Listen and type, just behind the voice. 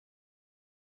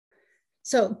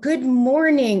So, good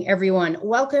morning, everyone.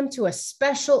 Welcome to a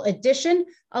special edition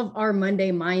of our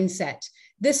Monday Mindset.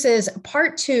 This is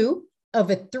part two of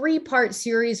a three-part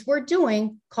series we're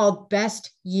doing called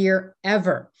Best Year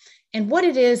Ever. And what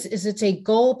it is it's a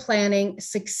goal planning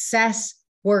success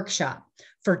workshop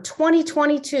for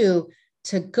 2022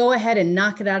 to go ahead and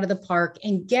knock it out of the park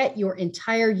and get your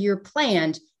entire year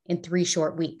planned in 3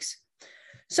 short weeks.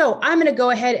 So, I'm going to go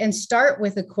ahead and start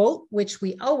with a quote, which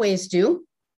we always do.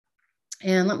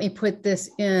 And let me put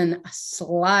this in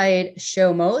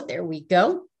slideshow mode. There we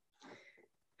go.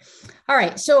 All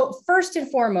right. So first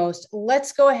and foremost,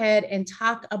 let's go ahead and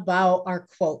talk about our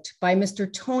quote by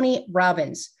Mr. Tony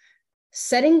Robbins.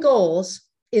 Setting goals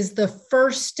is the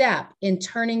first step in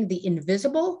turning the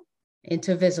invisible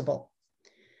into visible.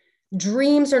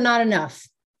 Dreams are not enough.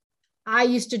 I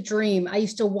used to dream. I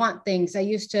used to want things. I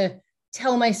used to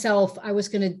tell myself I was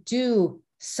going to do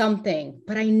something,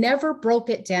 but I never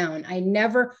broke it down. I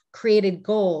never created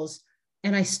goals,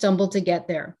 and I stumbled to get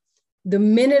there. The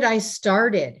minute I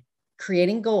started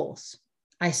creating goals,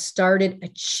 I started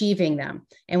achieving them.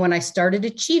 And when I started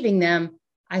achieving them,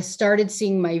 I started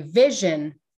seeing my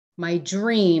vision, my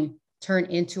dream turn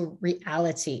into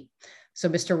reality. So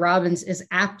Mr. Robbins is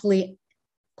aptly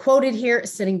quoted here,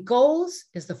 setting goals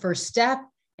is the first step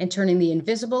in turning the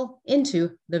invisible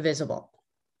into the visible.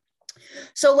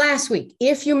 So last week,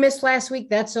 if you missed last week,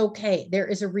 that's okay. There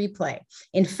is a replay.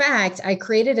 In fact, I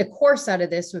created a course out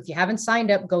of this. So if you haven't signed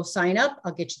up, go sign up.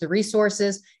 I'll get you the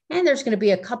resources. And there's going to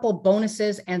be a couple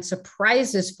bonuses and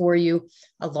surprises for you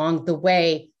along the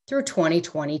way through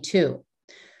 2022.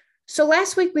 So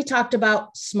last week, we talked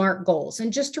about SMART goals.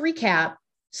 And just to recap,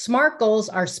 SMART goals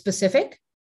are specific,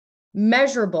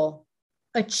 measurable,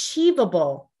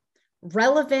 achievable,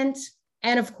 relevant,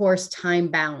 and of course,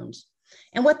 time-bound.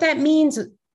 And what that means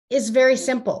is very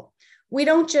simple. We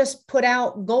don't just put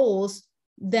out goals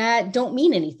that don't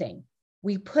mean anything.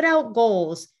 We put out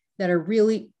goals that are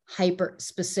really hyper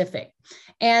specific.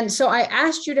 And so I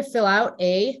asked you to fill out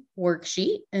a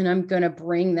worksheet, and I'm going to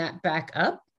bring that back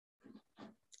up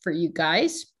for you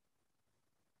guys.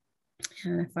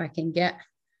 And if I can get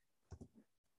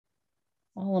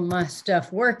all of my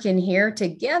stuff working here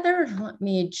together, let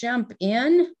me jump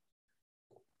in.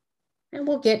 And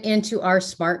we'll get into our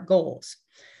SMART goals.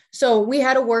 So we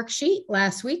had a worksheet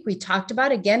last week. We talked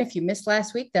about, again, if you missed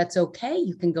last week, that's okay.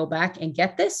 You can go back and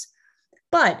get this.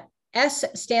 But S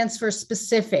stands for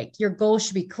specific. Your goal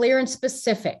should be clear and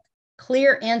specific.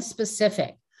 Clear and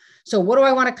specific. So what do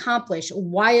I want to accomplish?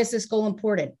 Why is this goal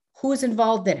important? Who's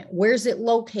involved in it? Where's it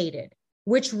located?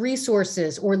 Which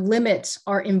resources or limits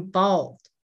are involved?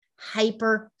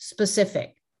 Hyper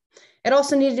specific. It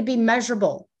also needed to be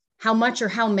measurable. How much or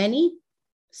how many?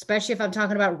 Especially if I'm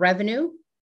talking about revenue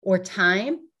or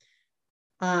time.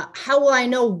 How will I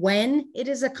know when it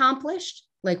is accomplished?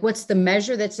 Like, what's the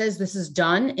measure that says this is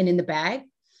done and in the bag?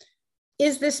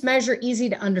 Is this measure easy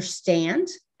to understand?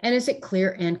 And is it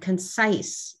clear and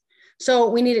concise? So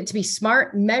we need it to be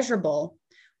SMART, measurable.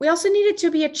 We also need it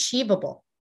to be achievable.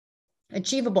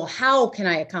 Achievable. How can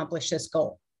I accomplish this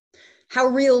goal? How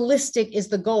realistic is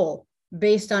the goal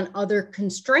based on other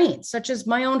constraints, such as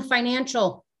my own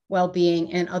financial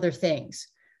well-being and other things?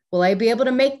 Will I be able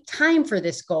to make time for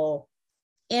this goal?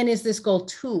 And is this goal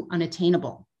too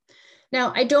unattainable?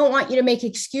 Now, I don't want you to make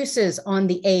excuses on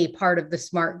the A part of the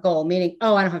SMART goal, meaning,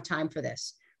 oh, I don't have time for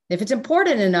this. If it's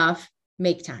important enough,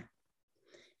 make time.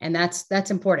 And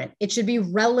that's important. It should be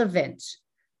relevant.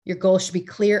 Your goal should be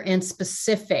clear and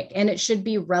specific, and it should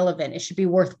be relevant. It should be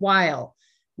worthwhile.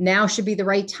 Now should be the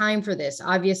right time for this.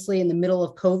 Obviously, in the middle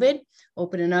of COVID,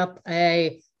 opening up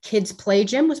a kids' play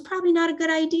gym was probably not a good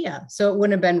idea. So it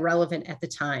wouldn't have been relevant at the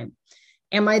time.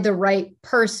 Am I the right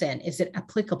person? Is it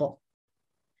applicable?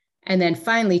 And then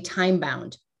finally, time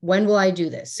bound. When will I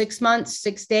do this? 6 months,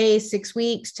 6 days, 6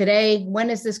 weeks, today? When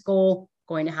is this goal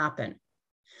going to happen?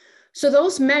 So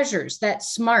those measures, that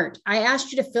SMART, I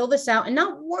asked you to fill this out and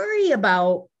not worry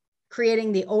about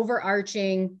creating the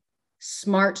overarching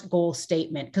SMART goal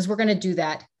statement, because we're going to do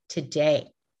that today.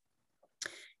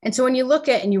 And so when you look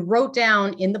at and you wrote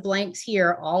down in the blanks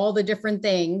here all the different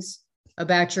things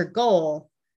about your goal,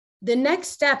 the next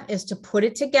step is to put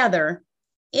it together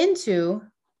into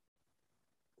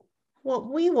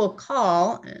what we will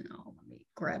call, and let me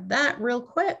grab that real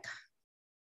quick.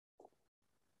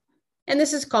 And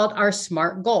this is called our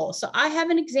SMART goal. So I have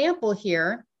an example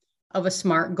here of a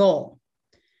SMART goal.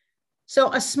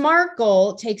 So a SMART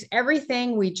goal takes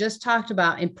everything we just talked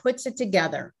about and puts it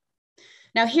together.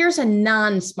 Now, here's a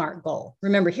non-SMART goal.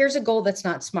 Remember, here's a goal that's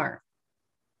not SMART.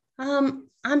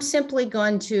 I'm simply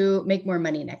going to make more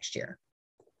money next year.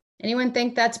 Anyone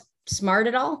think that's smart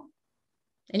at all?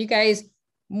 And you guys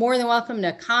more than welcome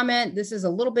to comment. This is a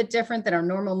little bit different than our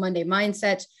normal Monday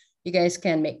mindset. You guys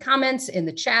can make comments in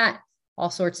the chat, all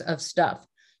sorts of stuff.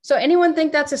 So anyone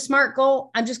think that's a SMART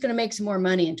goal? I'm just going to make some more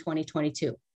money in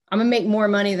 2022. I'm going to make more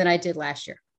money than I did last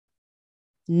year.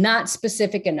 Not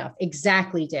specific enough.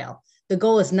 Exactly, Dale. The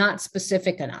goal is not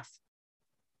specific enough.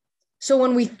 So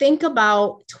when we think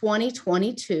about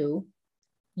 2022,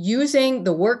 using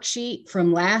the worksheet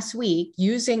from last week,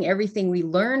 using everything we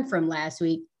learned from last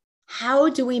week, how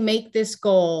do we make this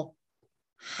goal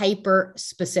hyper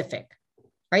specific,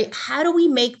 right? How do we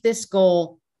make this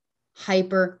goal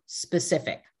hyper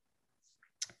specific?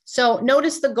 So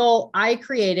notice the goal I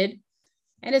created,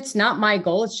 and it's not my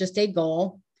goal, it's just a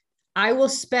goal. I will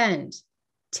spend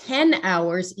 10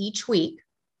 hours each week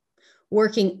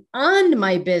working on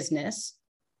my business,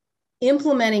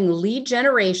 implementing lead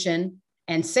generation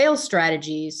and sales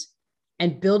strategies,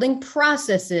 and building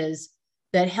processes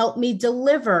that help me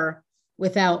deliver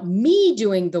without me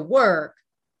doing the work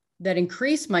that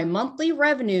increase my monthly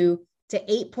revenue to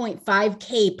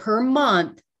 8.5K per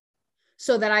month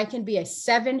so that I can be a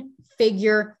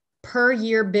 7-figure per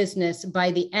year business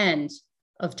by the end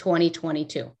of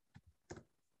 2022.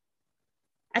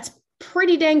 That's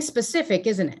pretty dang specific,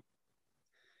 isn't it?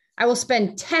 I will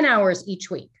spend 10 hours each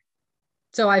week.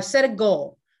 So I've set a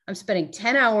goal. I'm spending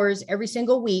 10 hours every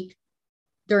single week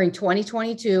during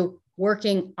 2022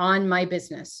 working on my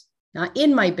business, not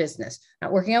in my business,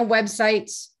 not working on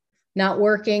websites, not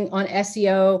working on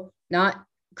SEO, not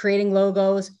creating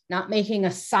logos, not making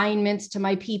assignments to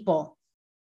my people.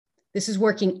 This is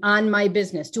working on my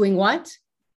business. Doing what?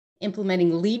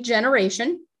 Implementing lead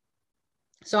generation.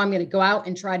 So I'm going to go out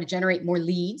and try to generate more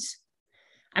leads.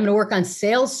 I'm going to work on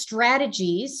sales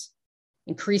strategies,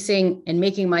 increasing and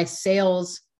making my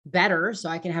sales better so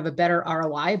I can have a better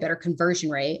ROI, a better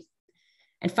conversion rate.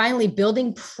 And finally,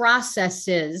 building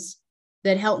processes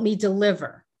that help me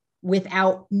deliver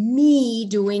without me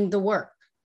doing the work.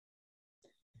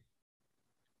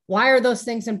 Why are those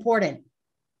things important?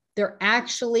 They're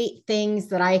actually things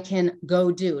that I can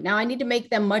go do. Now, I need to make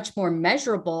them much more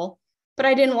measurable, but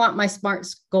I didn't want my SMART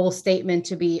goal statement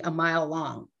to be a mile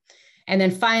long. And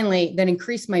then finally, then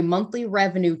increase my monthly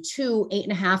revenue to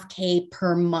 8.5K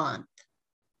per month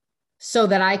so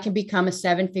that I can become a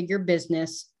 7-figure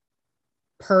business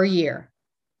per year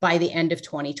by the end of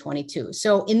 2022.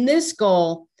 So in this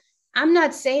goal, I'm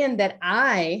not saying that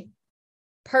I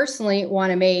personally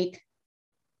want to make,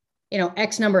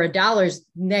 X number of dollars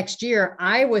next year.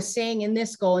 I was saying in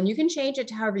this goal, and you can change it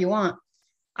to however you want,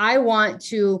 I want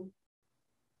to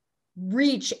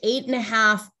reach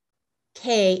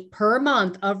 8.5K per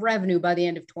month of revenue by the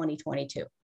end of 2022.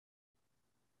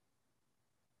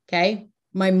 Okay.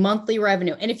 My monthly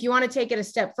revenue. And if you want to take it a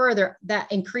step further, that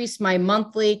increase my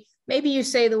monthly, maybe you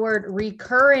say the word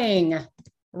recurring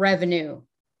revenue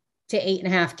to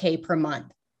 8.5K per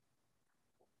month,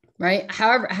 right?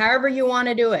 However you want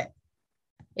to do it,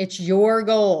 it's your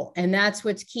goal. And that's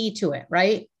what's key to it,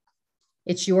 right?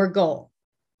 It's your goal.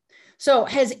 So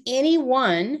has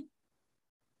anyone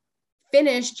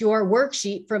finished your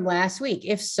worksheet from last week?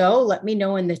 If so, let me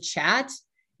know in the chat.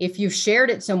 If you've shared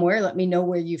it somewhere, let me know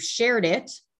where you've shared it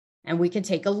and we can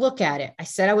take a look at it. I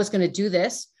said I was going to do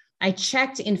this. I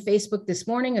checked in Facebook this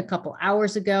morning a couple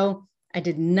hours ago. I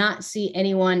did not see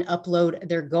anyone upload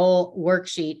their goal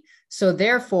worksheet. So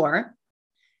therefore,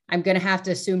 I'm going to have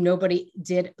to assume nobody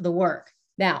did the work.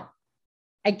 Now,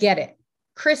 I get it.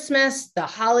 Christmas, the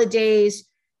holidays,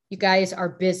 you guys are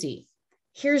busy.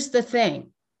 Here's the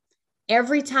thing.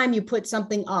 Every time you put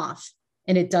something off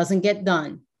and it doesn't get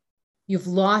done, you've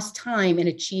lost time in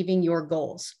achieving your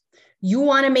goals. You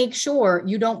want to make sure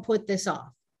you don't put this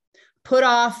off. Put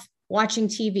off watching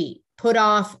TV, put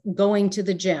off going to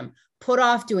the gym, put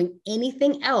off doing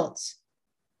anything else,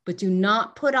 but do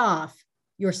not put off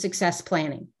your success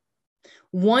planning.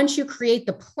 Once you create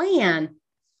the plan,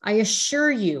 I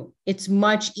assure you it's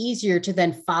much easier to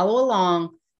then follow along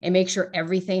and make sure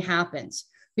everything happens.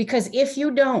 Because if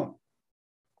you don't,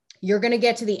 you're going to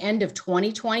get to the end of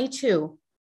 2022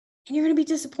 and you're going to be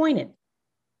disappointed.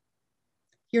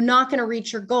 You're not going to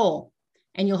reach your goal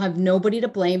and you'll have nobody to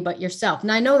blame but yourself.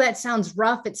 And I know that sounds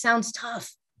rough. It sounds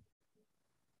tough,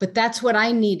 but that's what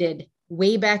I needed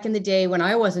way back in the day when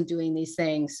I wasn't doing these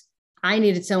things. I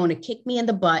needed someone to kick me in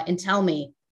the butt and tell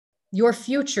me your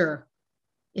future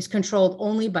is controlled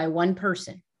only by one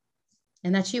person.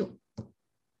 And that's you,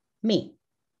 me.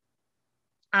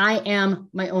 I am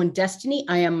my own destiny.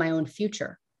 I am my own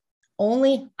future.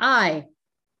 Only I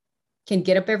can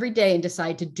get up every day and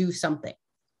decide to do something.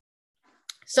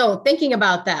 So thinking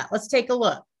about that, let's take a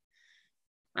look.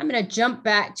 I'm going to jump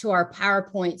back to our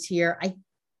PowerPoints here. I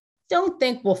don't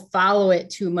think we'll follow it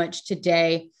too much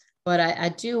today, but I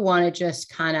do want to just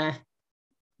kind of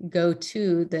go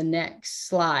to the next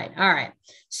slide. All right.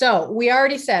 So we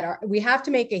already said we have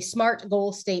to make a SMART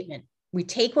goal statement. We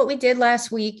take what we did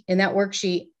last week in that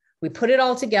worksheet, we put it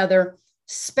all together,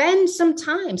 spend some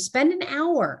time, spend an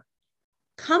hour,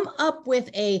 come up with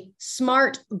a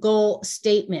SMART goal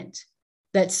statement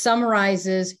that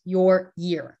summarizes your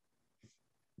year.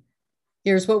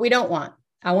 Here's what we don't want.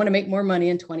 I want to make more money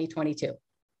in 2022.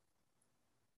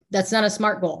 That's not a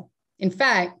SMART goal. In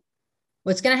fact,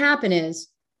 what's going to happen is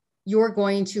you're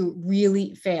going to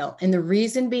really fail. And the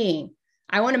reason being,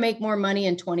 I want to make more money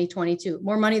in 2022.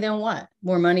 More money than what?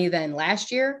 More money than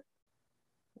last year?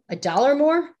 $1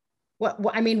 more?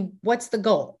 What's the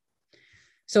goal?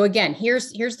 So again,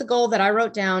 here's the goal that I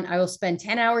wrote down. I will spend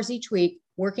 10 hours each week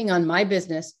working on my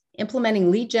business,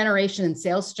 implementing lead generation and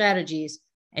sales strategies,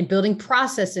 and building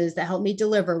processes that help me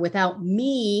deliver without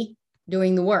me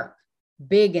doing the work.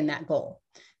 Big in that goal.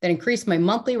 That increase my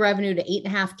monthly revenue to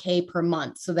 $8.5K per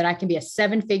month so that I can be a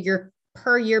 7-figure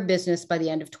per year business by the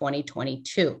end of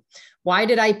 2022. Why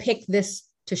did I pick this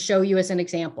to show you as an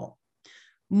example?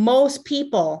 Most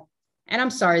people, and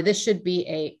I'm sorry, this should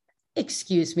be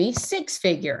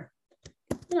 6-figure.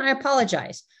 I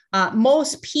apologize.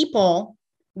 Most people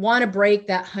want to break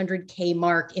that 100K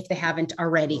mark if they haven't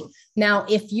already. Now,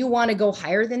 if you want to go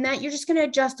higher than that, you're just going to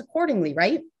adjust accordingly,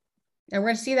 right? And we're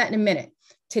going to see that in a minute.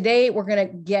 Today, we're going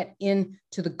to get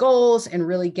into the goals and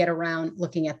really get around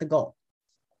looking at the goal.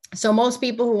 So most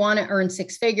people who want to earn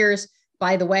 6 figures,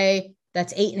 by the way,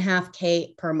 that's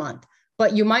 $8.5K per month.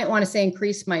 But you might want to say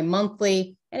increase my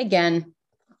monthly. And again,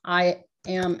 I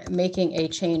am making a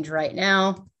change right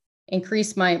now.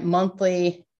 Increase my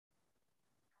monthly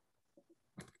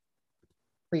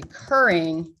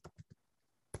recurring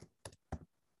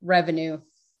revenue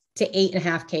to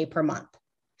 $8.5K per month.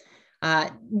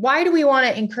 Why do we want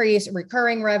to increase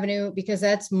recurring revenue? Because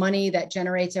that's money that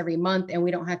generates every month and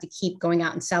we don't have to keep going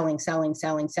out and selling. So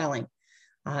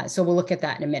we'll look at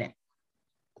that in a minute.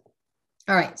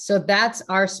 All right, so that's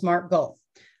our SMART goal.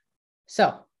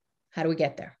 So how do we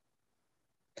get there?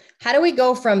 How do we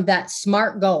go from that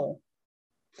SMART goal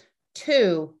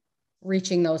to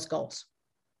reaching those goals?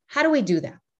 How do we do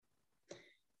that?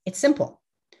 It's simple.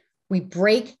 We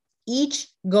break each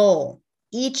goal,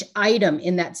 each item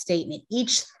in that statement,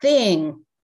 each thing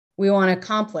we want to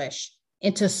accomplish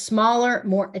into smaller,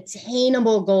 more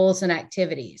attainable goals and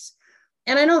activities.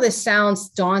 And I know this sounds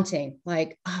daunting,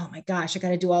 like, oh my gosh, I got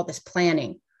to do all this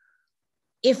planning.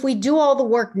 If we do all the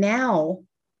work now,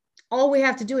 all we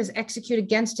have to do is execute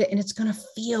against it, and it's going to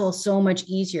feel so much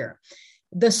easier.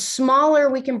 The smaller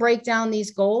we can break down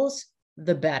these goals,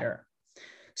 the better.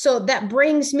 So that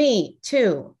brings me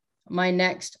to my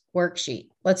next worksheet.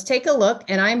 Let's take a look,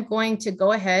 and I'm going to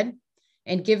go ahead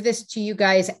and give this to you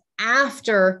guys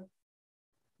after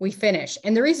we finish.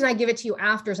 And the reason I give it to you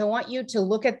after is I want you to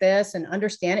look at this and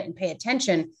understand it and pay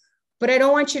attention, but I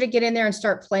don't want you to get in there and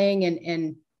start playing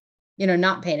and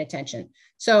not paying attention.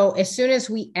 So as soon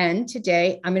as we end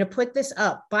today, I'm going to put this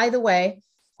up. By the way,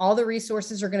 all the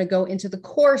resources are going to go into the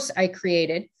course I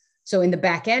created. So in the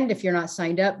back end, if you're not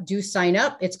signed up, do sign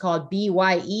up. It's called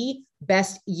BYE,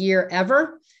 Best Year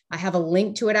Ever. I have a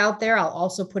link to it out there. I'll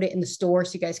also put it in the store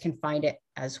so you guys can find it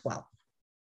as well.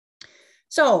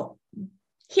 So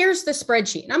here's the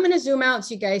spreadsheet. And I'm going to zoom out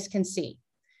so you guys can see.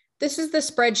 This is the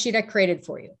spreadsheet I created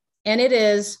for you. And it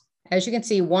is, as you can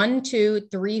see, 1, 2,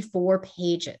 3, 4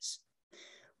 pages.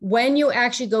 When you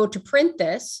actually go to print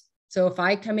this, so if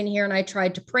I come in here and I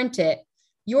tried to print it,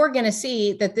 you're going to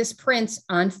see that this prints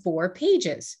on 4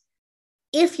 pages.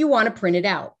 If you want to print it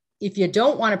out. If you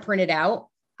don't want to print it out,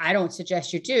 I don't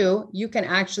suggest you do. You can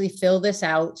actually fill this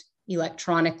out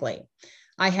electronically.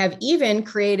 I have even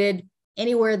created,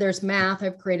 anywhere there's math,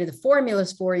 I've created the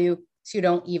formulas for you so you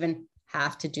don't even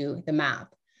have to do the math.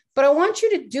 But I want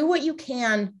you to do what you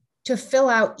can to fill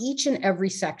out each and every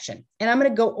section. And I'm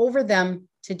going to go over them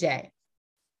today.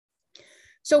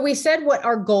 So we said what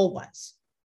our goal was.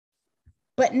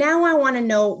 But now I want to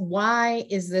know, why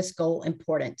is this goal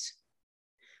important?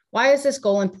 Why is this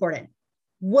goal important?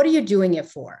 What are you doing it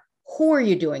for? Who are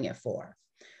you doing it for?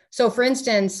 So for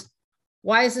instance,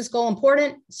 why is this goal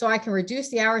important? So I can reduce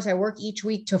the hours I work each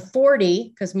week to 40,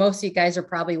 because most of you guys are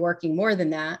probably working more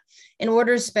than that, in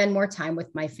order to spend more time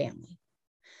with my family.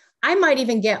 I might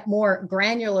even get more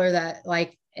granular, that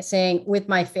like saying with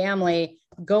my family,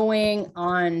 going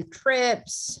on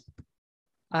trips,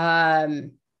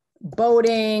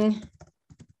 boating,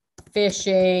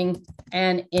 fishing,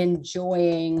 and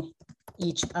enjoying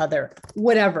each other,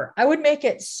 whatever. I would make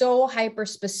it so hyper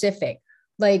specific.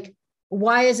 Like,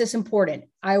 Why is this important?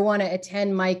 I want to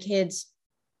attend my kids'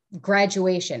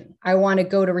 graduation. I want to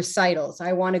go to recitals.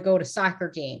 I want to go to soccer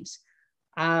games.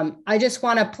 I just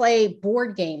want to play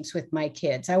board games with my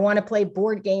kids. I want to play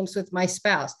board games with my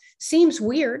spouse. Seems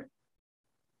weird,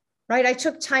 right? I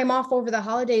took time off over the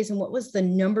holidays, and what was the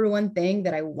number one thing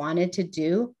that I wanted to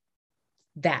do?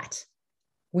 That.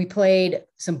 We played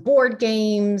some board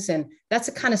games, and that's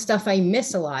the kind of stuff I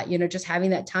miss a lot, just having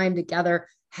that time together,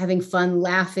 having fun,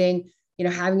 laughing,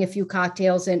 having a few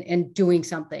cocktails and doing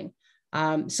something.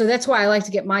 So that's why I like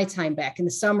to get my time back. In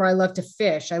the summer, I love to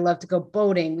fish. I love to go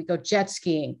boating. We go jet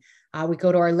skiing. We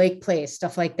go to our lake place,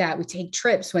 stuff like that. We take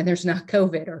trips when there's not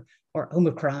COVID or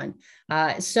Omicron.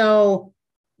 So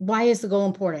why is the goal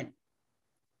important?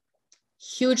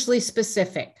 Hugely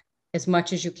specific as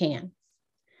much as you can.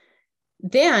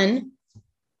 Then,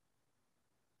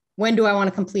 when do I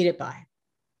want to complete it by?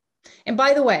 And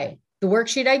by the way, the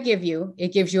worksheet I give you,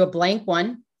 it gives you a blank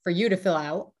one for you to fill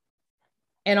out.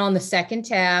 And on the second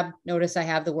tab, notice I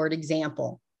have the word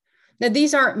example. Now,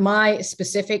 these aren't my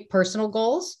specific personal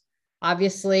goals,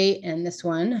 obviously. And this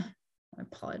one, I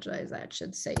apologize, that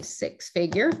should say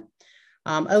 6-figure,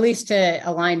 at least to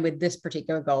align with this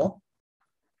particular goal.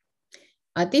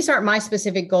 These aren't my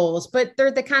specific goals, but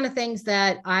they're the kind of things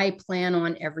that I plan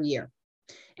on every year.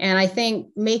 And I think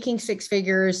making 6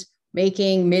 figures,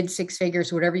 making mid 6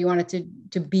 figures, whatever you want it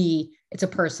to be, it's a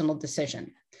personal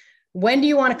decision. When do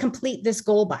you want to complete this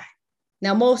goal by?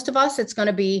 Now, most of us, it's going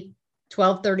to be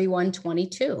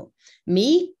 12/31/22.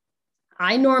 Me,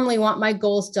 I normally want my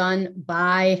goals done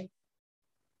by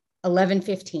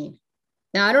 11/15.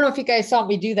 Now, I don't know if you guys saw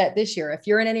me do that this year. If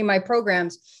you're in any of my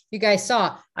programs, you guys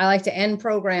saw I like to end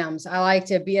programs. I like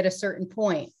to be at a certain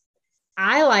point.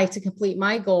 I like to complete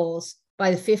my goals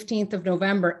by the 15th of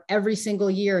November every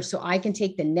single year so I can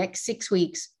take the next 6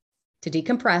 weeks to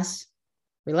decompress,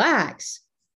 relax,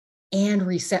 and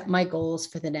reset my goals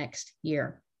for the next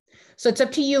year. So it's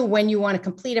up to you when you want to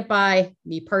complete it by.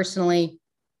 Me personally,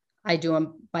 I do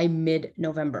them by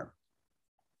mid-November.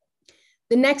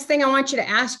 The next thing I want you to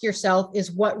ask yourself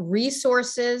is what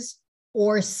resources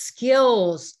or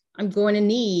skills I'm going to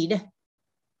need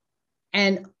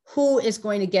and who is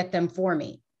going to get them for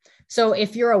me. So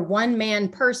if you're a one-man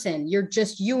person, you're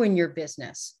just you in your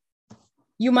business,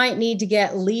 you might need to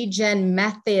get lead gen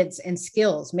methods and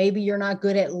skills. Maybe you're not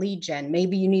good at lead gen.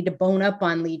 Maybe you need to bone up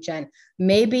on lead gen.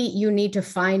 Maybe you need to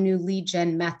find new lead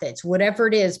gen methods. Whatever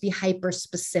it is, be hyper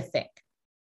specific.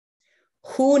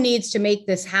 Who needs to make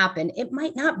this happen? It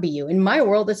might not be you. In my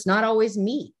world, it's not always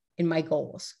me in my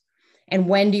goals. And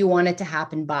when do you want it to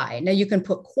happen by? Now you can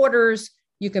put quarters,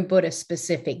 you can put a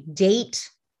specific date.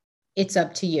 It's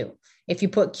up to you. If you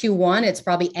put Q1, it's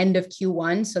probably end of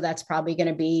Q1. So that's probably going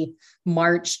to be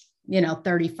March,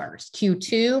 31st.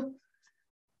 Q2,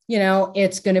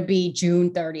 it's going to be June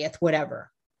 30th,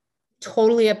 whatever.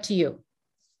 Totally up to you.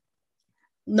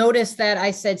 Notice that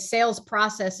I said sales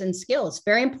process and skills.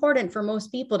 Very important for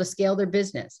most people to scale their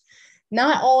business.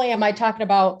 Not only am I talking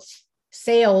about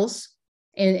sales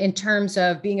in terms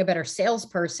of being a better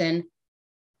salesperson,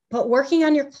 but working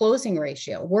on your closing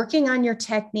ratio, working on your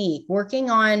technique, working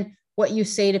on what you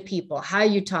say to people, how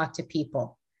you talk to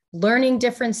people, learning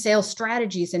different sales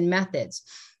strategies and methods.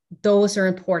 Those are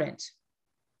important.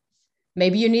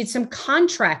 Maybe you need some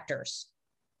contractors.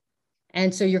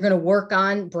 And so you're going to work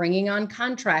on bringing on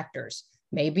contractors.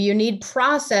 Maybe you need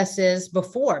processes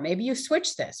before. Maybe you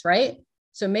switch this, right?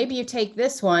 So maybe you take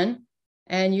this one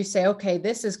and you say, okay,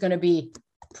 this is going to be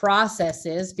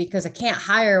processes because I can't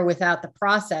hire without the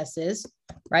processes,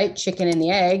 right? Chicken and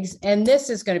the eggs. And this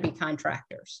is going to be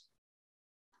contractors.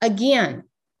 Again,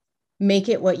 make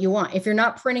it what you want. If you're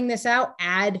not printing this out,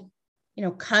 add,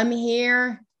 come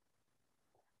here,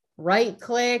 right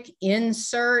click,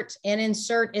 insert, and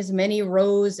insert as many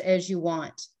rows as you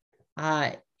want.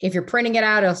 If you're printing it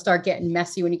out, it'll start getting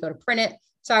messy when you go to print it.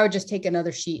 So I would just take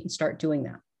another sheet and start doing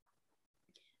that.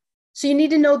 So you need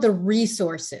to know the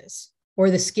resources or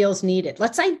the skills needed.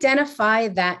 Let's identify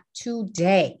that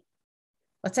today.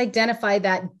 Let's identify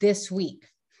that this week.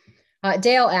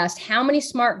 Dale asked, how many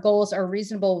SMART goals are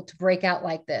reasonable to break out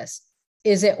like this?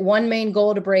 Is it one main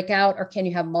goal to break out, or can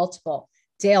you have multiple?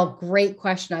 Dale, great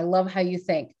question. I love how you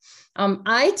think.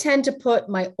 I tend to put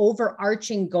my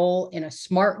overarching goal in a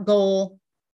SMART goal,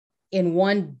 in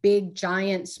one big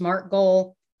giant SMART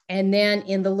goal. And then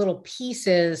in the little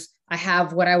pieces, I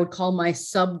have what I would call my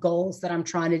sub goals that I'm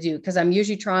trying to do, because I'm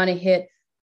usually trying to hit,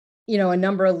 a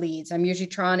number of leads. I'm usually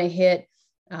trying to hit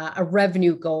a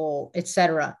revenue goal, et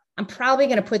cetera. I'm probably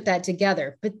going to put that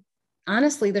together, but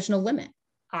honestly, there's no limit.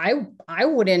 I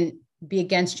wouldn't be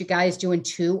against you guys doing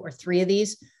 2 or 3 of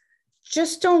these.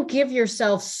 just don't give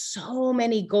yourself so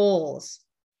many goals,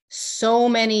 so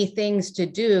many things to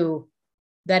do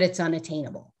that it's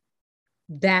unattainable.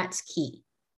 That's key,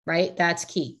 right? That's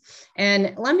key.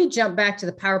 And let me jump back to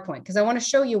the PowerPoint because I want to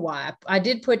show you why. I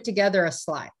did put together a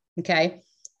slide. Okay.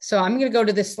 So I'm going to go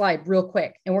to this slide real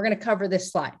quick and we're going to cover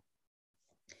this slide,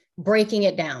 breaking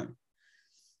it down.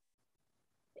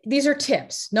 These are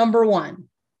tips. Number one,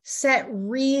 set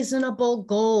reasonable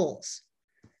goals.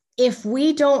 If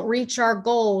we don't reach our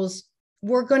goals,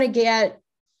 we're going to get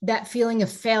that feeling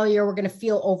of failure. We're going to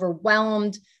feel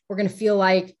overwhelmed. We're going to feel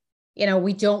like,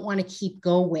 we don't want to keep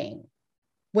going.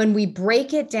 When we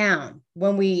break it down,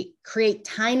 when we create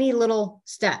tiny little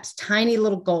steps, tiny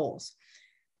little goals,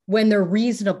 when they're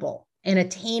reasonable and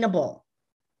attainable,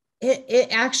 it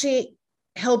actually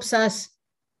helps us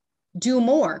do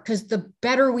more, because the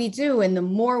better we do and the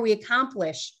more we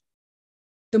accomplish,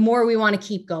 the more we want to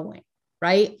keep going,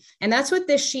 right? And that's what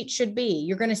this sheet should be.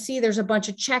 You're going to see there's a bunch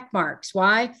of check marks.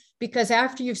 Why? Because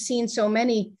after you've seen so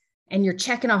many and you're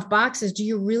checking off boxes, do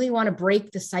you really want to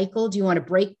break the cycle? Do you want to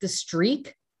break the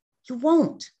streak? You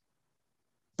won't.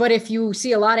 But if you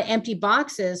see a lot of empty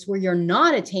boxes where you're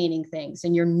not attaining things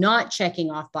and you're not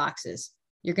checking off boxes,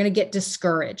 you're going to get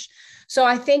discouraged. So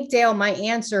I think, Dale, my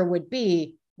answer would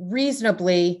be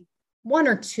reasonably 1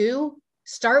 or 2.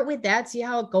 Start with that, see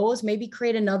how it goes, maybe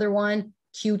create another one,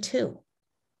 Q2,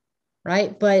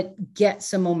 right? But get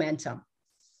some momentum.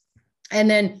 And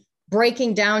then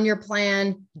breaking down your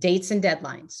plan, dates and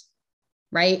deadlines,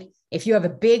 right? If you have a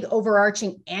big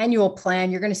overarching annual plan,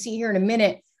 you're going to see here in a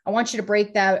minute, I want you to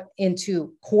break that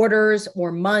into quarters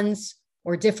or months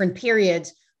or different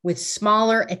periods with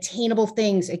smaller attainable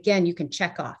things. Again, you can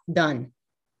check off, done,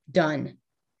 done,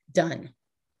 done.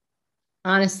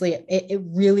 Honestly, it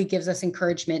really gives us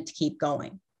encouragement to keep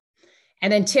going.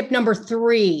 And then tip number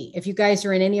 3, if you guys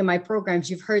are in any of my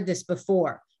programs, you've heard this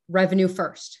before, revenue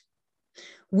first.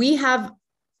 We have,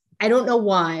 I don't know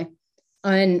why,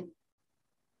 a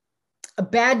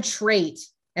bad trait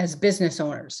as business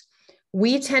owners.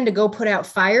 We tend to go put out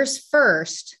fires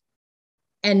first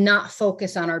and not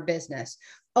focus on our business.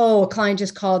 Oh, a client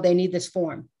just called, they need this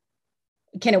form.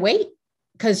 Can it wait?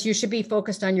 Because you should be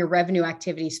focused on your revenue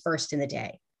activities first in the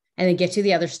day and then get to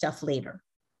the other stuff later.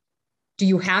 Do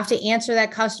you have to answer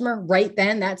that customer right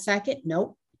then, that second?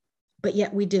 Nope. But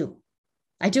yet we do.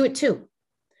 I do it too.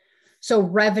 So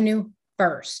revenue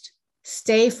first.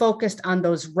 Stay focused on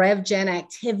those rev gen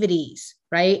activities,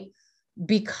 right?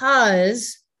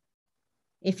 Because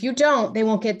if you don't, they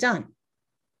won't get done.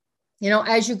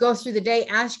 As you go through the day,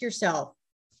 ask yourself,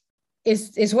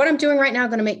 is what I'm doing right now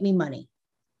going to make me money?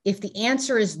 If the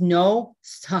answer is no,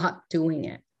 stop doing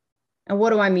it. And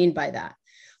what do I mean by that?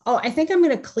 Oh, I think I'm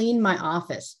going to clean my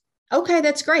office. Okay,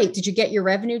 that's great. Did you get your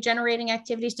revenue generating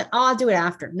activities done? Oh, I'll do it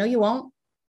after. No, you won't.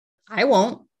 I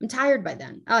won't. I'm tired by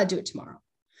then. I'll do it tomorrow.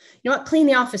 You know what? Clean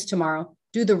the office tomorrow.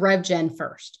 Do the rev gen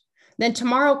first. Then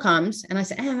tomorrow comes and I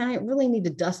say, I really need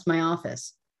to dust my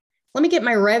office. Let me get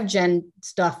my rev gen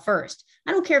stuff first.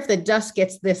 I don't care if the dust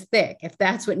gets this thick, if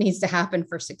that's what needs to happen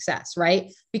for success,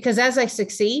 right? Because as I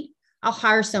succeed, I'll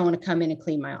hire someone to come in and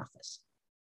clean my office.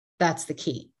 That's the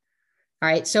key. All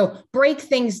right. So break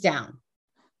things down.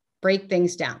 Break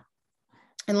things down.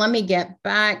 And let me get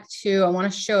back to, I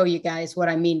want to show you guys what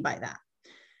I mean by that.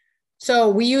 So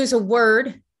we use a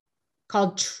word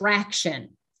called traction.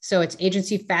 So it's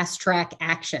agency fast track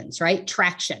actions, right?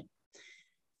 Traction.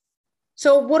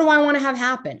 So what do I want to have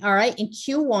happen? All right. In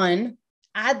Q1,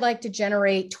 I'd like to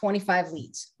generate 25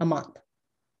 leads a month.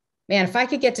 Man, if I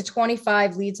could get to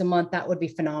 25 leads a month, that would be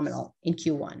phenomenal in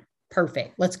Q1.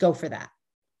 Perfect. Let's go for that.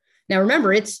 Now,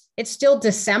 remember, it's still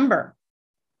December.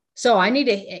 So I need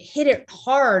to hit it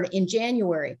hard in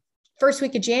January, first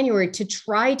week of January, to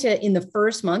try to, in the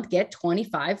first month, get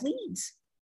 25 leads.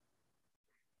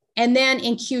 And then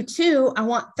in Q2, I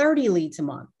want 30 leads a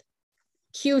month.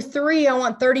 Q3, I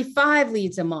want 35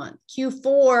 leads a month.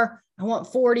 Q4, I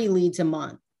want 40 leads a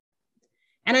month.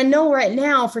 And I know right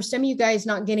now, for some of you guys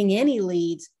not getting any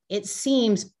leads, it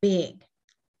seems big.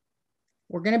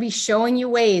 We're going to be showing you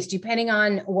ways, depending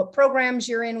on what programs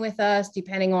you're in with us,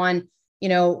 depending on,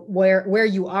 where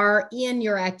you are in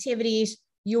your activities,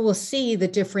 you will see the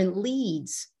different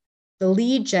leads, the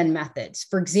lead gen methods.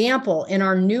 For example, in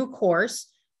our new course,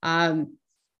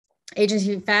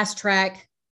 Agency Fast Track,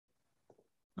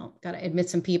 got to admit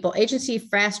some people, Agency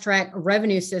Fast Track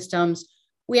Revenue Systems,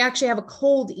 we actually have a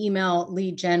cold email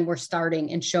lead gen we're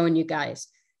starting and showing you guys.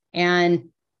 And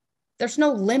there's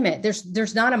no limit.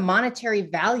 There's not a monetary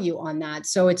value on that.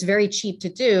 So it's very cheap to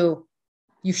do.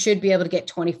 You should be able to get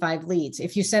 25 leads.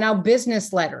 If you send out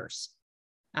business letters,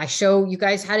 I show you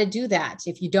guys how to do that.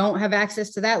 If you don't have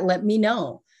access to that, let me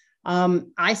know.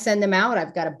 I send them out.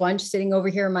 I've got a bunch sitting over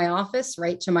here in my office,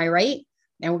 right to my right.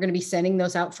 And we're going to be sending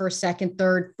those out for a second,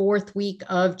 third, fourth week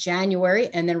of January,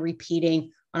 and then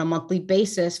repeating on a monthly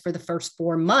basis for the first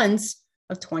 4 months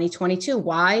of 2022.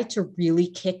 Why? To really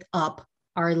kick up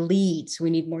our leads. We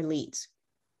need more leads.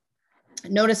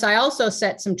 Notice I also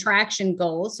set some traction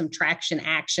goals, some traction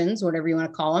actions, whatever you want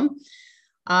to call them.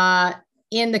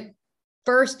 In the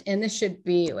first, and this should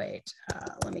be,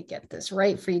 let me get this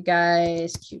right for you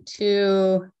guys.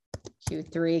 Q2,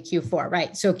 Q3, Q4,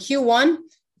 right? So Q1,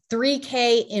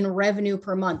 3K in revenue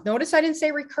per month. Notice I didn't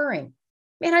say recurring.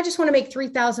 Man, I just want to make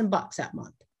 $3,000 that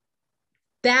month.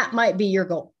 That might be your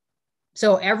goal.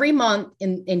 So every month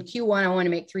in Q1, I want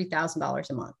to make $3,000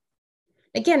 a month.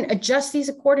 Again, adjust these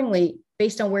accordingly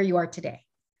based on where you are today.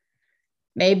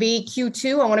 Maybe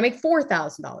Q2, I want to make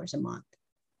 $4,000 a month.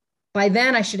 By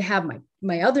then I should have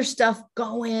my other stuff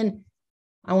going.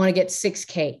 I want to get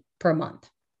 6K per month,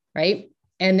 right?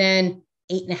 And then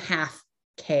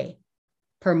 8.5K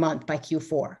per month by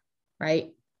Q4,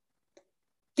 right?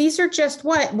 These are just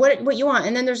what you want.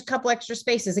 And then there's a couple extra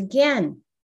spaces. Again,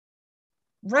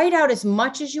 write out as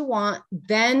much as you want,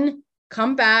 then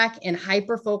come back and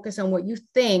hyper focus on what you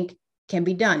think can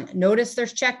be done. Notice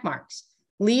there's check marks.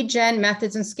 Lead gen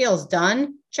methods and skills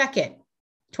done, check it.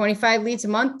 25 leads a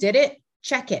month, did it,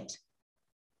 check it.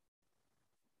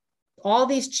 All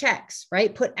these checks,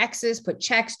 right? Put X's, put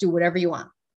checks, do whatever you want.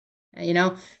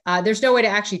 There's no way to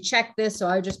actually check this. So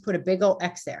I would just put a big old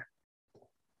X there,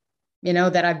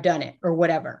 that I've done it or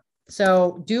whatever.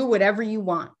 So do whatever you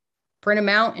want, print them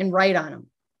out and write on them,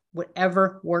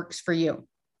 whatever works for you.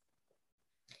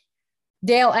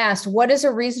 Dale asked, what is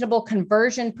a reasonable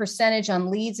conversion percentage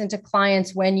on leads into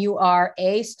clients when you are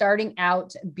A, starting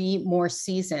out, B, more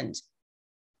seasoned?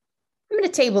 I'm going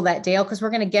to table that, Dale, because we're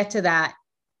going to get to that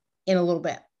in a little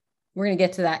bit.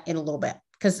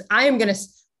 Because I am going to,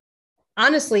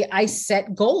 honestly, I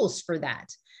set goals for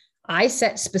that. I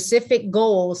set specific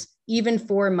goals even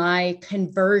for my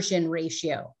conversion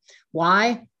ratio.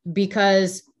 Why?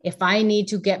 Because if I need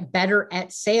to get better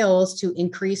at sales to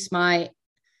increase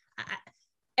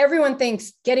everyone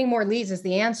thinks getting more leads is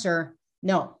the answer.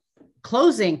 No,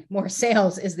 closing more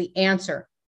sales is the answer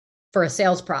for a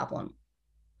sales problem.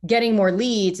 Getting more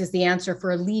leads is the answer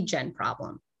for a lead gen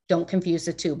problem. Don't confuse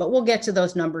the two, but we'll get to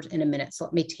those numbers in a minute. So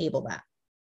let me table that.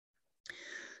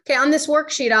 Okay, on this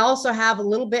worksheet, I also have a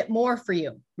little bit more for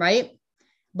you, right?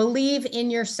 Believe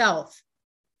in yourself.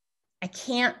 I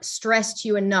can't stress to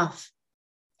you enough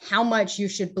how much you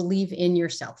should believe in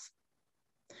yourself,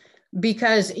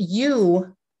 because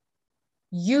you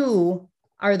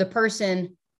are the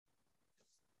person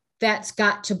that's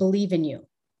got to believe in you.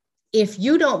 If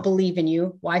you don't believe in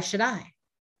you, why should I?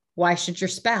 Why should your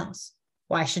spouse?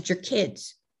 Why should your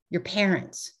kids, your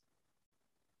parents?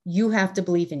 You have to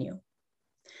believe in you.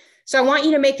 So I want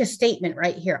you to make a statement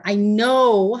right here. I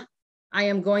know I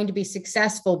am going to be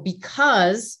successful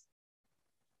because,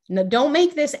 don't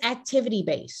make this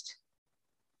activity-based.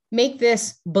 Make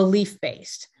this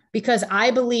belief-based, because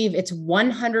I believe it's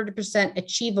 100%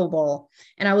 achievable,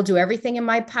 and I will do everything in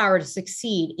my power to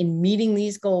succeed in meeting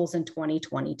these goals in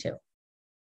 2022.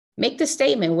 Make the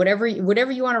statement, whatever you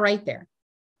want to write there.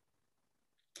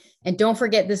 And don't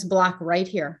forget this block right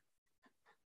here.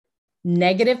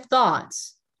 Negative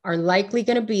thoughts are likely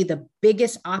going to be the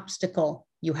biggest obstacle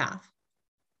you have.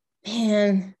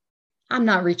 Man, I'm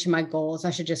not reaching my goals.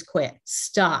 I should just quit.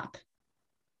 Stop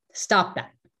that.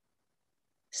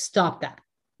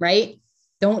 Right?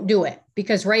 Don't do it,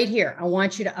 because right here, I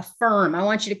want you to affirm. I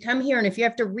want you to come here. And if you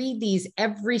have to read these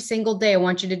every single day, I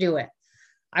want you to do it.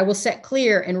 I will set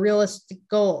clear and realistic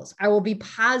goals. I will be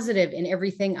positive in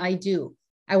everything I do.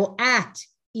 I will act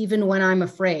even when I'm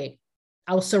afraid.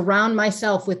 I will surround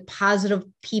myself with positive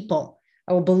people.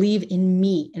 I will believe in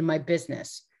me and my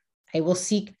business. I will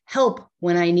seek help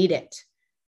when I need it.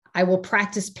 I will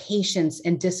practice patience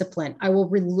and discipline. I will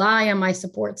rely on my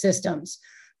support systems.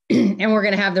 And we're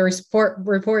going to have the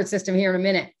report system here in a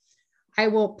minute. I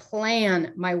will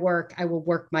plan my work. I will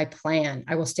work my plan.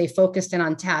 I will stay focused and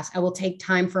on task. I will take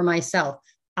time for myself.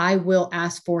 I will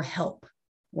ask for help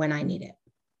when I need it.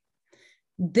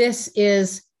 This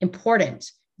is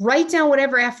important. Write down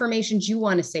whatever affirmations you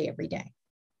want to say every day.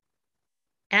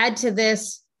 Add to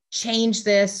this, change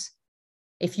this.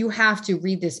 If you have to,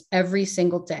 read this every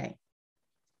single day.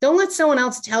 Don't let someone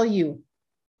else tell you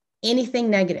anything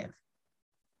negative,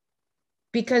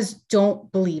 because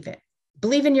don't believe it.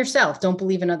 Believe in yourself. Don't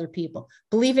believe in other people.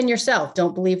 Believe in yourself.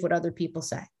 Don't believe what other people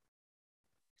say.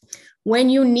 When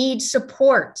you need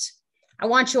support, I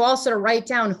want you also to write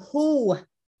down who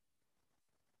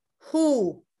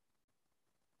Who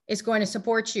is going to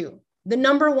support you? The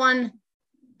number one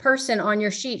person on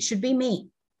your sheet should be me.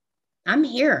 I'm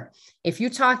here. If you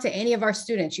talk to any of our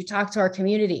students, you talk to our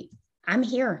community, I'm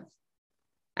here.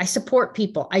 I support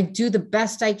people. I do the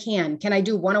best I can. Can I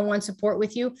do one-on-one support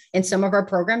with you in some of our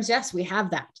programs? Yes, we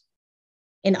have that.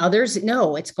 In others,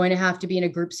 no, it's going to have to be in a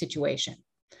group situation.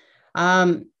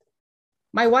 My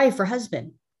wife or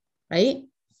husband, right?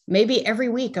 Maybe every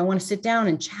week I want to sit down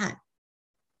and chat.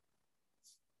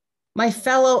 My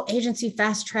fellow agency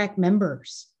fast track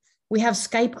members, we have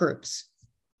Skype groups.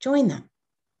 Join them.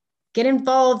 Get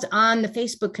involved on the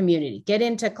Facebook community. Get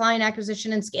into client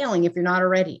acquisition and scaling if you're not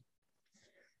already.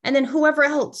 And then whoever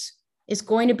else is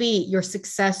going to be your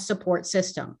success support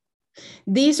system.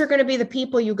 These are going to be the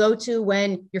people you go to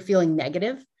when you're feeling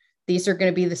negative. These are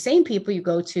going to be the same people you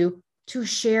go to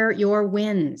share your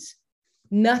wins.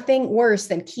 Nothing worse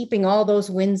than keeping all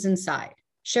those wins inside.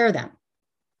 Share them.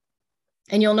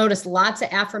 And you'll notice lots of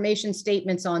affirmation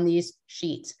statements on these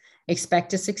sheets.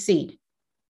 Expect to succeed.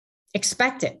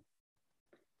 Expect it.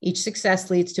 Each success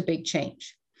leads to big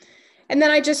change. And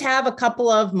then I just have a couple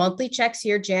of monthly checks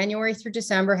here, January through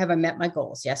December. Have I met my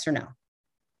goals? Yes or no?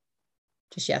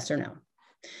 Just yes or no.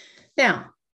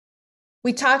 Now,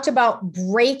 we talked about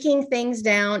breaking things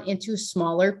down into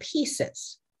smaller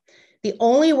pieces. The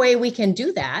only way we can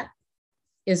do that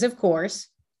is, of course,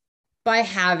 by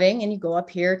having, and you go up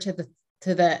here to the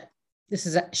this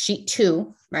is sheet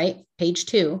 2, right? Page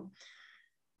 2.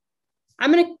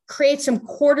 I'm going to create some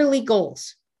quarterly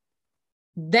goals.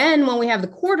 Then when we have the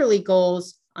quarterly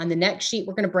goals on the next sheet,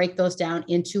 we're going to break those down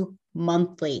into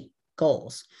monthly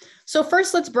goals. So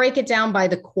first, let's break it down by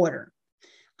the quarter.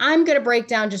 I'm going to break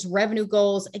down just revenue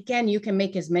goals. Again, you can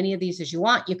make as many of these as you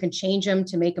want. You can change them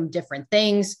to make them different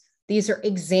things. These are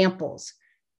examples.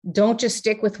 Don't just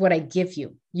stick with what I give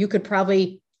you. You could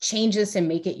probably change this and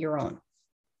make it your own.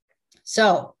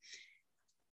 So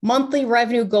monthly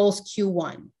revenue goals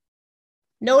Q1.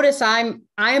 Notice I'm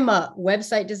a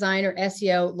website designer,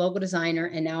 SEO, logo designer,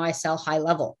 and now I sell high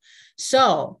level.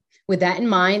 So with that in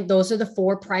mind, those are the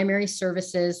 4 primary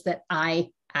services that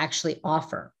I actually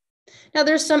offer. Now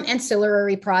there's some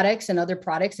ancillary products and other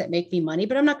products that make me money,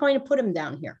 but I'm not going to put them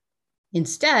down here.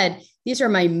 Instead, these are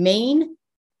my main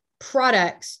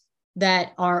products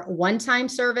that are one-time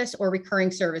service or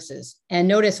recurring services. And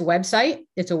notice website,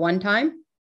 it's a one-time.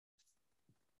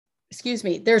 Excuse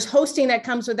me, there's hosting that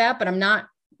comes with that, but I'm not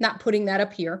putting that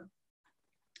up here.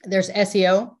 There's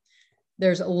SEO,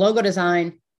 there's logo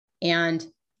design, and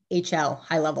HL,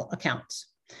 high level accounts.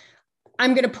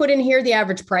 I'm going to put in here the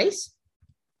average price.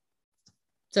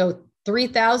 So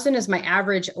 $3,000 is my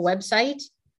average website.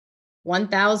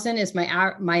 $1,000 is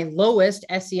my lowest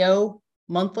SEO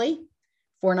monthly.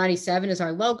 $497 is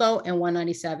our logo, and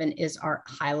 $197 is our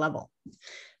high level.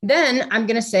 Then I'm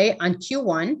going to say on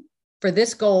Q1, for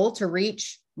this goal to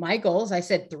reach my goals, I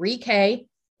said 3K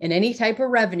in any type of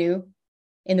revenue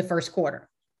in the first quarter.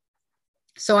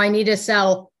 So I need to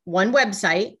sell 1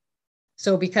 website.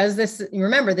 So because this,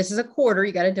 remember, this is a quarter,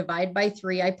 you got to divide by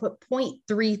 3. I put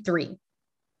 0.33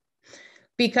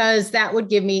 because that would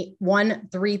give me one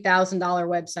 $3,000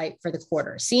 website for the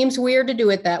quarter. Seems weird to do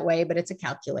it that way, but it's a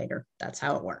calculator. That's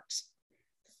how it works.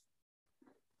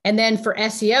 And then for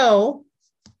SEO,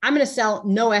 I'm going to sell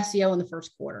no SEO in the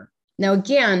first quarter. Now,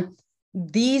 again,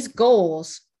 these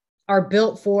goals are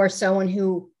built for someone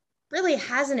who really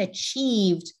hasn't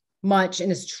achieved much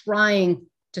and is trying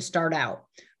to start out.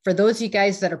 For those of you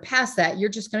guys that are past that, you're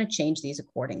just going to change these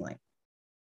accordingly.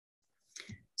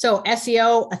 So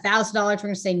SEO, $1,000, we're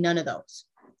going to say none of those.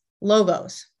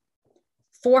 Logos,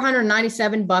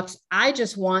 $497. I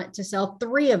just want to sell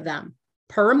 3 of them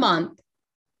per month,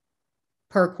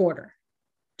 per quarter.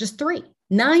 Just 3,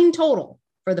 9 total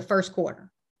for the first quarter.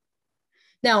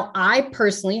 Now, I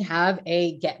personally have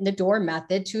a get in the door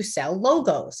method to sell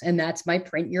logos, and that's my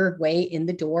print your way in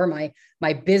the door,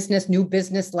 my business, new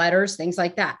business letters, things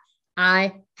like that.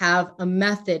 I have a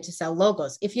method to sell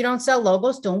logos. If you don't sell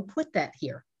logos, don't put that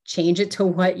here. Change it to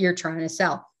what you're trying to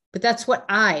sell. But that's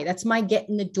my get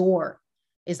in the door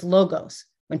is logos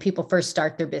when people first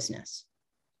start their business.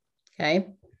 Okay.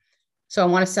 So I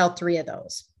want to sell 3 of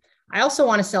those. I also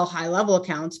want to sell high level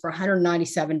accounts for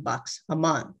 $197 a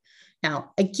month.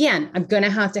 Now, again, I'm going to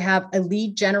have a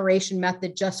lead generation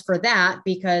method just for that,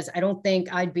 because I don't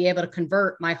think I'd be able to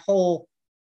convert my whole,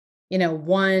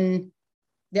 10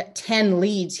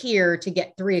 leads here to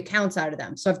get 3 accounts out of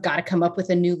them. So I've got to come up with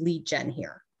a new lead gen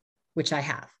here, which I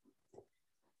have.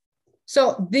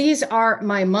 So these are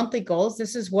my monthly goals.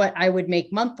 This is what I would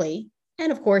make monthly.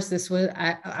 And of course, this was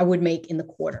I would make in the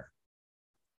quarter.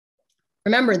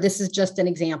 Remember, this is just an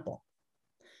example.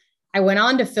 I went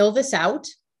on to fill this out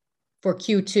for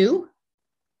Q2.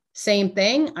 Same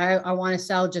thing. I want to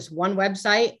sell just one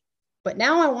website, but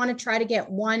now I want to try to get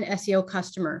one SEO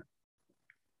customer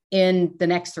in the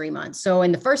next 3 months. So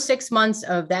in the first 6 months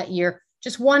of that year,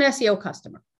 just one SEO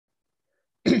customer.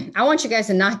 I want you guys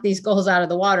to knock these goals out of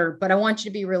the water, but I want you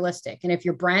to be realistic. And if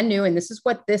you're brand new, and this is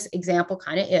what this example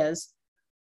kind of is,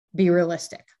 be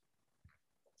realistic.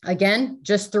 Again,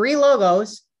 just 3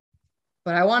 logos,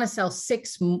 but I want to sell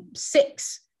six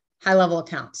high-level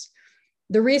accounts.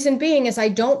 The reason being is I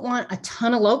don't want a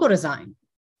ton of logo design.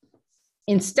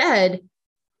 Instead,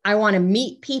 I want to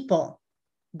meet people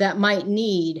that might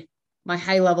need my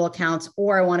high-level accounts,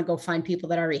 or I want to go find people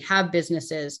that already have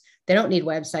businesses. They don't need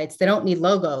websites. They don't need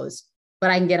logos,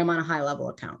 but I can get them on a high-level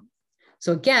account.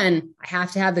 So again, I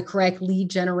have to have the correct lead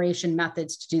generation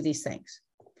methods to do these things.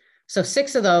 So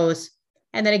 6 of those.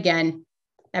 And then again,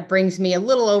 that brings me a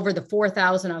little over the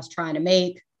 4,000 I was trying to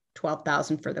make,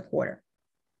 12,000 for the quarter.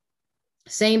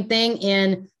 Same thing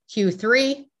in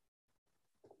Q3.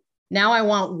 Now I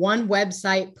want one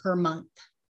website per month.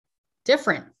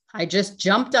 Different. I just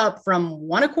jumped up from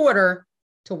 1 a quarter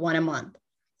to 1 a month.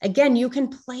 Again, you can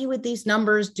play with these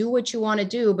numbers, do what you want to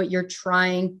do, but you're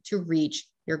trying to reach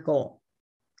your goal.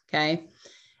 Okay.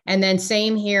 And then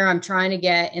same here, I'm trying to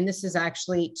get, and this is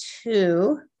actually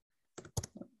 2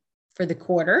 for the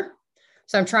quarter.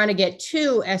 So I'm trying to get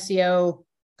 2 SEO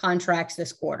contracts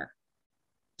this quarter.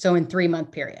 So in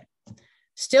 3-month period,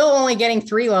 still only getting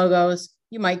 3 logos.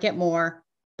 You might get more,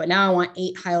 but now I want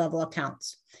 8 high-level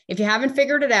accounts. If you haven't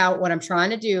figured it out, what I'm trying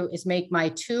to do is make my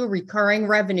 2 recurring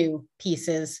revenue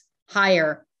pieces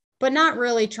higher, but not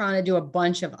really trying to do a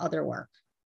bunch of other work.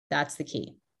 That's the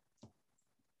key.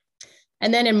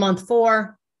 And then in month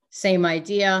 4, same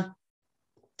idea,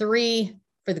 3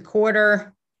 for the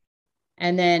quarter.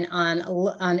 And then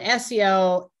on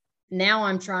SEO, now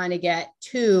I'm trying to get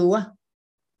 2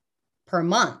 per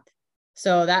month.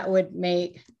 So that would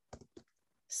make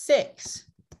 6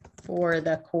 for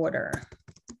the quarter,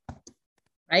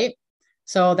 right?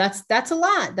 So that's a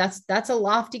lot. That's a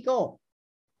lofty goal.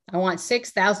 I want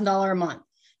 $6,000 a month.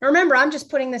 Now remember, I'm just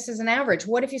putting this as an average.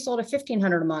 What if you sold at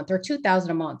 $1,500 a month or $2,000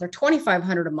 a month or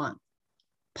 $2,500 a month?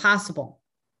 Possible,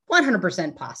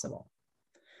 100% possible.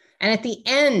 And at the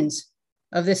end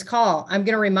of this call, I'm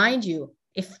going to remind you,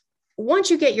 if once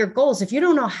you get your goals, if you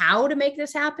don't know how to make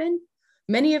this happen,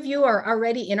 many of you are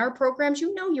already in our programs.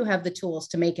 You know you have the tools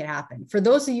to make it happen. For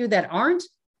those of you that aren't,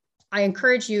 I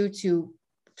encourage you to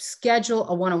schedule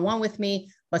a one-on-one with me.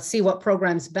 Let's see what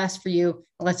program's best for you.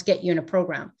 Let's get you in a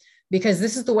program, because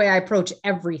this is the way I approach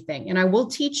everything. And I will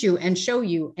teach you and show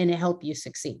you and help you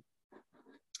succeed.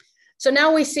 So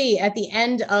now we see at the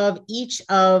end of each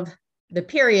of the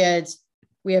periods,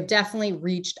 we have definitely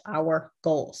reached our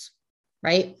goals,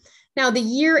 right? Now the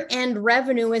year-end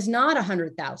revenue is not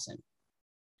 100,000.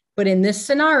 But in this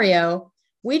scenario,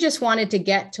 we just wanted to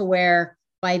get to where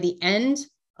by the end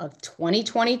of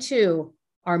 2022,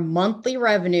 our monthly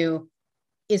revenue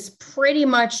is pretty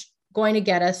much going to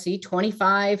get us, see,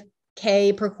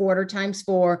 25K per quarter times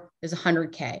 4 is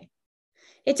 100K.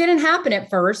 It didn't happen at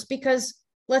first because,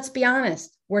 let's be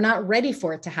honest, we're not ready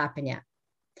for it to happen yet.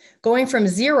 Going from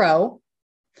 0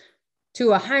 to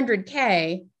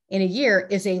 100K in a year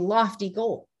is a lofty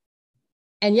goal.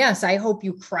 And yes, I hope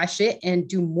you crush it and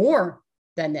do more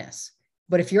than this.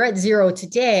 But if you're at 0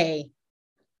 today,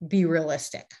 be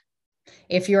realistic.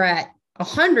 If you're at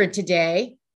 100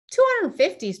 today,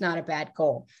 250 is not a bad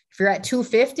goal. If you're at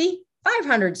 250,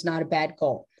 500 is not a bad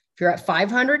goal. If you're at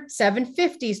 500,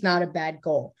 750 is not a bad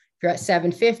goal. If you're at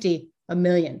 750, $1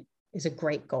 million is a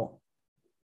great goal,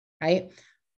 right?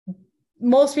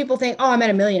 Most people think, oh, I'm at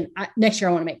 $1 million. Next year,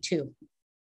 I want to make 2.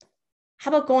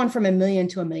 How about going from $1 million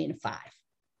to $1.5 million?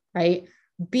 Right?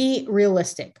 Be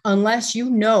realistic. Unless you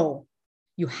know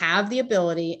you have the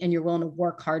ability and you're willing to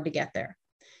work hard to get there.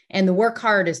 And the work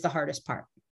hard is the hardest part.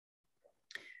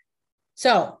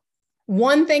 So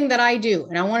one thing that I do,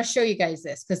 and I want to show you guys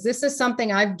this, because this is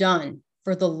something I've done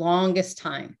for the longest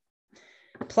time.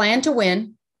 Plan to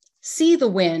win, see the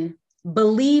win,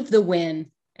 believe the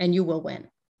win, and you will win.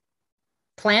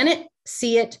 Plan it,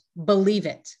 see it, believe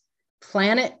it.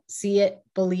 Plan it, see it,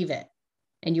 believe it,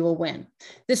 and you will win.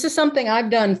 This is something I've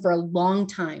done for a long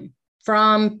time,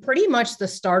 from pretty much the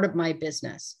start of my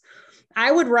business.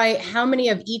 I would write how many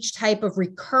of each type of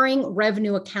recurring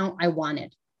revenue account I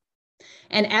wanted.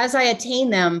 And as I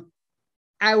attained them,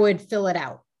 I would fill it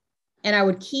out. And I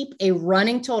would keep a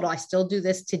running total. I still do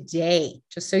this today,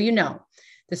 just so you know.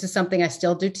 This is something I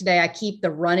still do today. I keep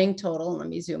the running total. Let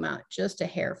me zoom out just a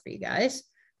hair for you guys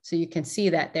so you can see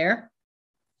that there.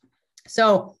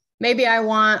 So Maybe I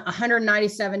want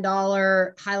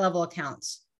 $197 high-level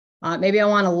accounts. Maybe I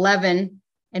want 11.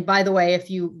 And by the way, if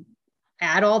you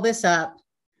add all this up,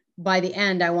 by the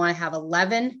end, I want to have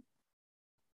 11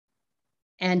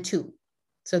 and 2.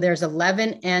 So there's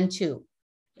 11 and 2.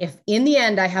 If in the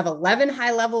end, I have 11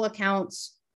 high-level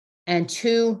accounts and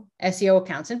 2 SEO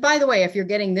accounts. And by the way, if you're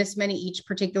getting this many each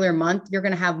particular month, you're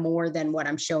going to have more than what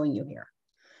I'm showing you here.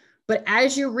 But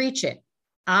as you reach it,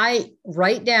 I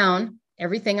write down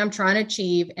everything I'm trying to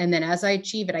achieve. And then as I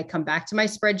achieve it, I come back to my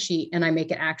spreadsheet and I make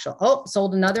it actual. Oh,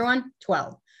 sold another one,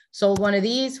 12. Sold one of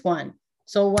these, 1.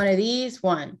 Sold one of these,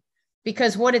 1.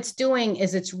 Because what it's doing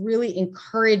is it's really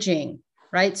encouraging,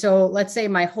 right? So let's say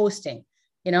my hosting,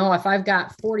 if I've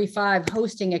got 45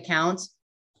 hosting accounts,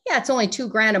 yeah, it's only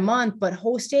 $2,000 a month, but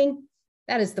hosting,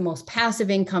 that is the most passive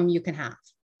income you can have.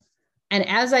 And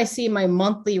as I see my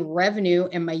monthly revenue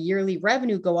and my yearly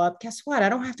revenue go up, guess what? I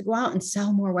don't have to go out and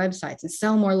sell more websites and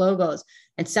sell more logos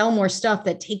and sell more stuff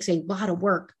that takes a lot of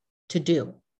work to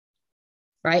do,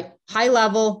 right? High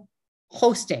level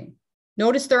hosting.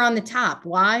 Notice they're on the top.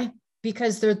 Why?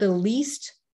 Because they're the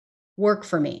least work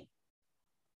for me.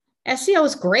 SEO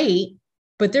is great,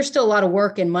 but there's still a lot of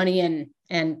work and money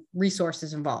and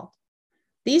resources involved.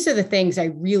 These are the things I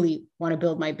really want to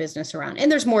build my business around. And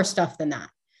there's more stuff than that.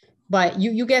 But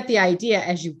you get the idea.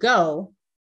 As you go,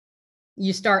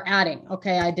 you start adding.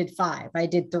 Okay, I did 5, I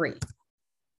did 3,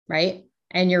 right?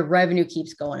 And your revenue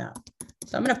keeps going up.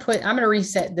 So I'm going to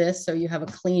reset this so you have a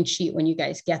clean sheet when you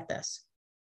guys get this.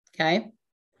 Okay.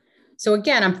 So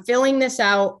again, I'm filling this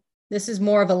out. This is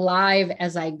more of a live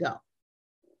as I go.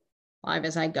 Live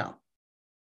as I go.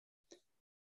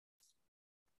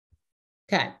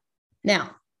 Okay.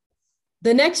 Now,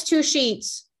 the next 2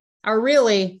 sheets are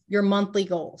really your monthly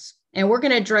goals. And we're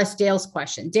going to address Dale's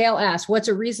question. Dale asked, what's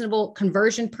a reasonable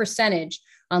conversion percentage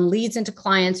on leads into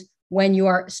clients when you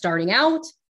are starting out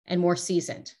and more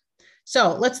seasoned?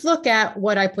 So let's look at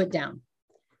what I put down.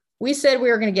 We said we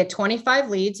were going to get 25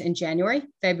 leads in January,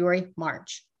 February,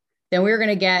 March. Then we were going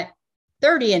to get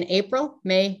 30 in April,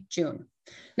 May, June.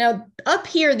 Now up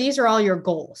here, these are all your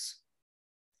goals,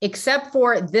 except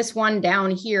for this one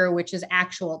down here, which is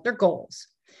actual, they're goals.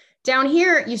 Down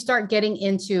here, you start getting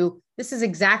into, this is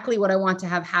exactly what I want to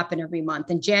have happen every month.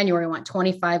 In January, I want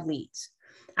 25 leads.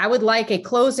 I would like a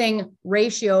closing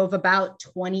ratio of about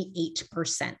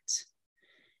 28%.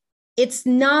 It's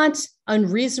not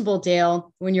unreasonable,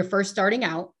 Dale, when you're first starting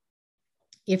out.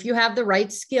 If you have the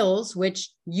right skills, which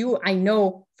I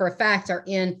know for a fact are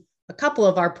in a couple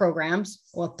of our programs,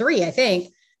 well, 3, I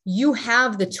think, you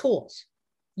have the tools.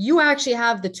 You actually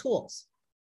have the tools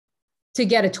to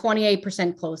get a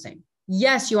 28% closing.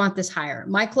 Yes, you want this higher.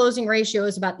 My closing ratio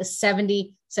is about the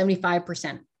 70,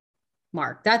 75%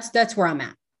 mark. That's where I'm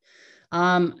at.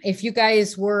 If you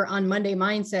guys were on Monday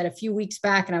Mindset a few weeks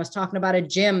back and I was talking about a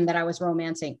gym that I was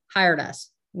romancing, hired us.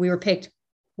 We were picked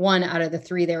 1 out of the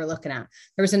 3 they were looking at.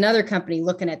 There was another company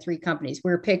looking at 3 companies.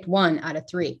 We were picked 1 out of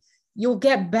 3. You'll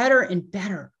get better and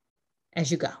better as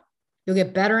you go. You'll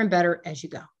get better and better as you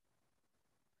go.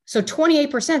 So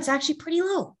 28% is actually pretty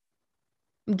low.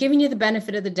 I'm giving you the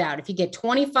benefit of the doubt. If you get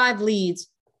 25 leads,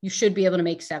 you should be able to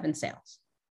make 7 sales.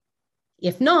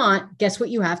 If not, guess what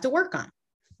you have to work on?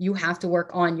 You have to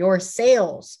work on your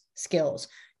sales skills,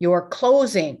 your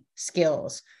closing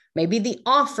skills. Maybe the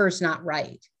offer's not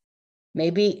right.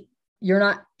 Maybe you're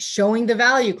not showing the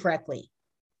value correctly.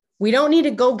 We don't need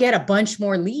to go get a bunch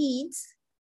more leads.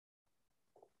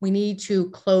 We need to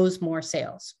close more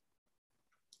sales.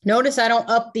 Notice I don't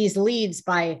up these leads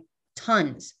by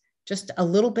tons, just a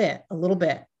little bit,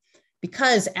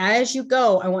 because as you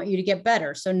go, I want you to get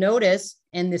better. So notice,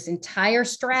 and this entire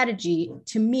strategy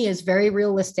to me is very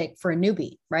realistic for a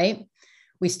newbie, right?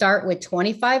 We start with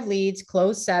 25 leads,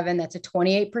 close 7, that's a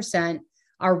 28%.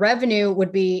 Our revenue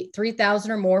would be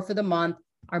 3,000 or more for the month.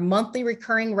 Our monthly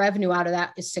recurring revenue out of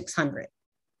that is 600.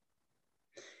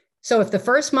 So if the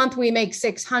first month we make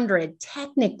 600,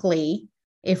 technically,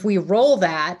 if we roll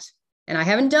that, and I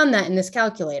haven't done that in this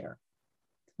calculator,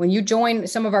 when you join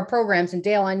some of our programs, and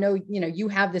Dale, I know, you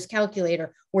have this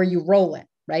calculator where you roll it,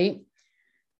 right?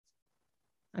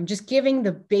 I'm just giving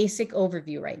the basic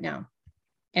overview right now.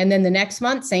 And then the next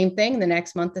month, same thing. The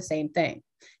next month, the same thing.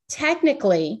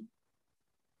 Technically,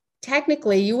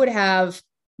 you would have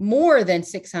more than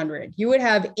 600. You would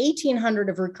have 1,800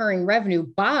 of recurring revenue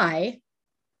by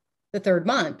the 3rd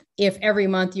month if every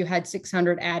month you had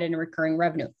 600 added in recurring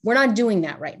revenue. We're not doing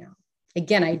that right now.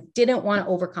 Again, I didn't want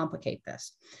to overcomplicate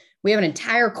this. We have an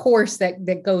entire course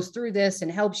that goes through this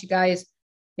and helps you guys,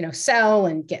 sell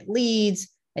and get leads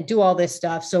and do all this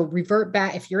stuff. So revert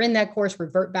back. If you're in that course,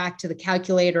 revert back to the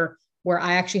calculator where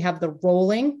I actually have the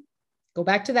rolling go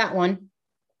back to that one.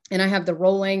 And I have the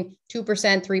rolling 2%,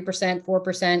 3%,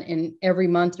 4%. And every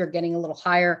month you're getting a little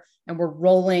higher, and we're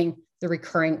rolling the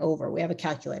recurring over. We have a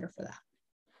calculator for that.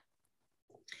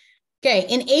 Okay,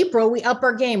 in April, we up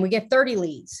our game. We get 30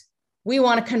 leads. We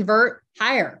want to convert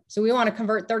higher. So we want to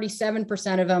convert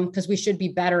 37% of them because we should be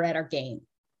better at our game.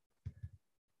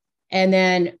 And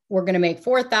then we're going to make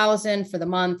 4,000 for the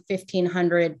month,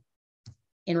 1,500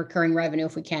 in recurring revenue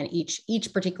if we can.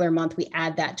 Each particular month, we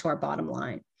add that to our bottom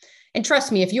line. And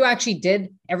trust me, if you actually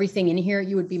did everything in here,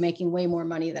 you would be making way more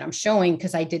money than I'm showing,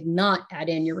 because I did not add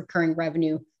in your recurring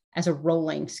revenue as a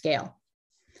rolling scale.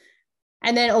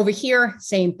 And then over here,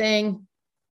 same thing.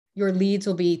 Your leads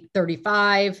will be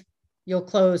 35. You'll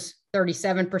close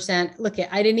 37%. Look,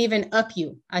 I didn't even up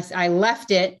you. I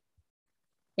left it,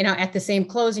 at the same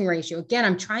closing ratio. Again,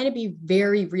 I'm trying to be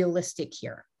very realistic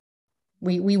here.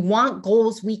 We want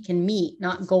goals we can meet,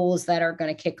 not goals that are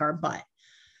going to kick our butt.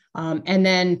 And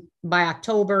then by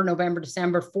October, November,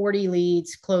 December, 40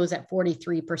 leads, close at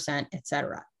 43%, et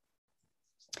cetera.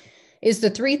 Is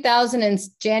the 3,000 in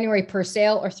January per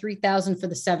sale or 3,000 for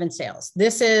the 7 sales?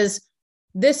 This is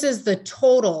the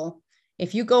total.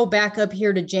 If you go back up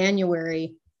here to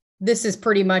January, this is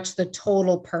pretty much the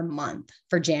total per month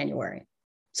for January.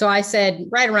 So I said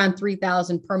right around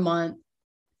 3,000 per month.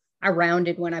 I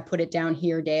rounded when I put it down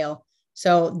here, Dale.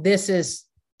 So this is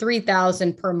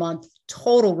 3,000 per month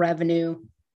total revenue.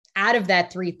 Out of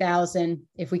that 3,000,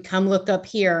 if we come look up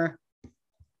here,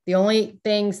 the only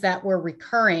things that were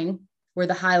recurring were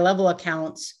the high level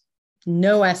accounts,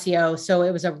 no SEO. So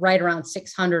it was right around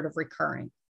 600 of recurring.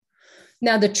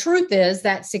 Now, the truth is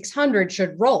that 600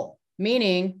 should roll,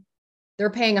 meaning they're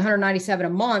paying 197 a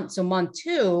month. So month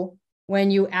 2,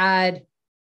 when you add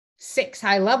 6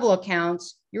 high level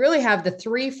accounts, you really have the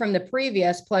 3 from the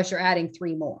previous, plus you're adding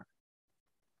 3 more.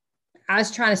 I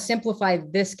was trying to simplify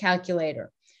this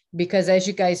calculator because, as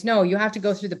you guys know, you have to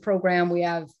go through the program. We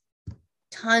have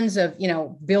tons of,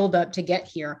 build up to get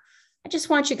here. I just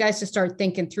want you guys to start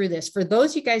thinking through this. For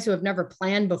those of you guys who have never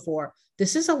planned before,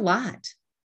 this is a lot.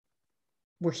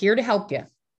 We're here to help you.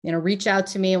 Reach out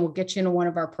to me and we'll get you into one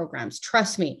of our programs.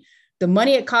 Trust me, the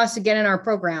money it costs to get in our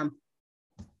program,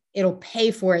 it'll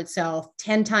pay for itself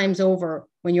 10 times over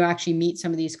when you actually meet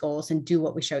some of these goals and do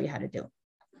what we show you how to do. All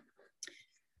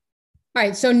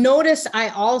right, so notice I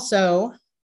also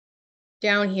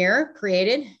down here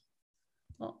created,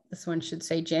 well, this one should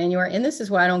say January. And this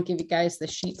is why I don't give you guys the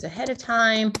sheets ahead of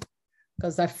time,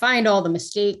 because I find all the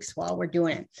mistakes while we're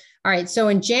doing it. All right, so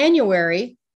in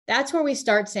January, that's where we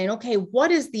start saying, okay,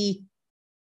 what is the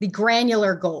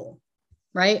granular goal,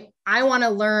 right? I want to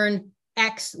learn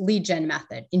X lead gen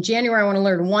method. In January, I want to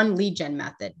learn 1 lead gen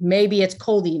method. Maybe it's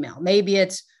cold email. Maybe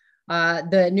it's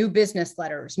the new business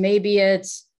letters. Maybe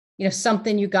it's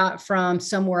something you got from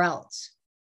somewhere else.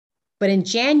 But in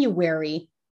January,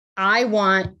 I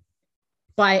want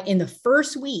in the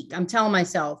first week, I'm telling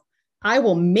myself, I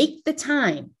will make the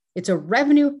time. It's a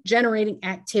revenue generating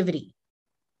activity.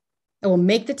 I will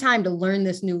make the time to learn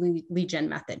this new lead gen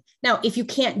method. Now, if you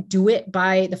can't do it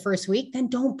by the first week, then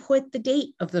don't put the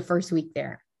date of the first week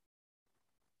there.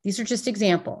 These are just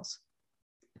examples.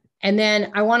 And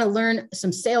then I want to learn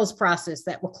some sales process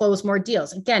that will close more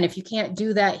deals. Again, if you can't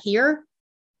do that here,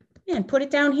 man, put it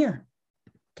down here.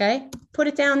 Okay. Put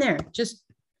it down there. Just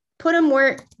put them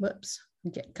where, whoops,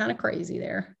 I'm getting kind of crazy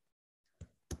there.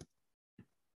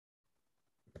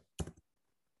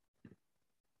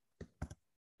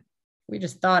 We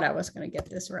just thought I was going to get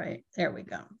this right. There we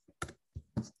go.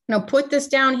 Now put this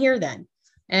down here then,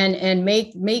 and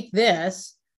make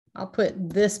this, I'll put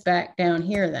this back down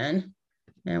here then.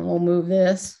 And we'll move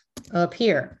this up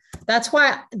here. That's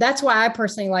why I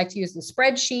personally like to use the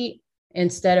spreadsheet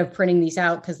instead of printing these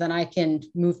out, because then I can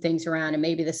move things around. And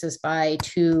maybe this is by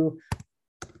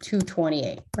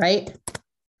 228, right?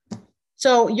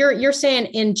 So you're saying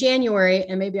in January,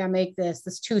 and maybe I make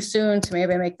this too soon. So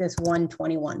maybe I make this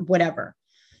 121, whatever.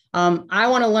 I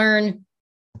want to learn,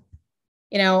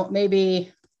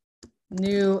 maybe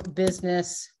new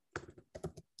business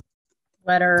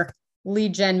letter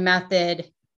lead gen method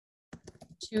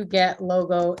to get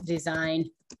logo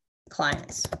design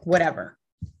clients, whatever,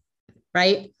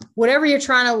 right? Whatever you're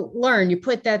trying to learn, you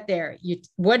put that there.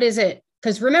 What is it?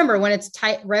 Because remember, when it's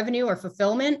tight revenue or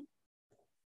fulfillment,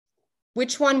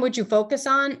 which one would you focus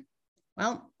on?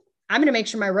 Well, I'm going to make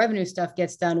sure my revenue stuff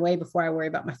gets done way before I worry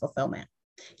about my fulfillment.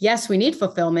 Yes, we need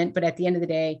fulfillment, but at the end of the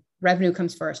day, revenue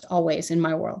comes first, always in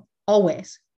my world,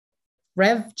 always.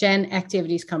 Rev gen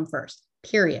activities come first,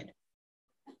 period.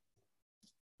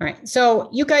 All right, so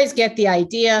you guys get the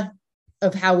idea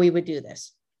of how we would do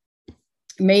this.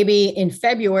 Maybe in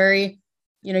February,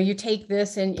 you take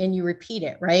this and you repeat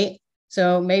it, right?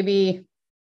 So maybe,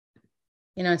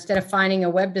 instead of finding a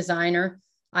web designer,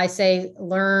 I say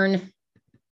learn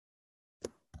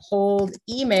cold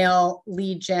email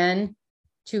lead gen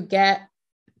to get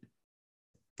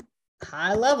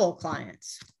high level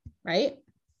clients, right?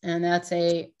 And that's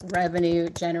a revenue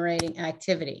generating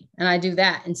activity. And I do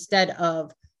that instead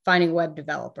of finding a web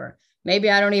developer.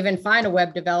 Maybe I don't even find a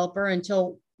web developer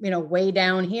until, way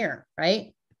down here,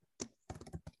 right?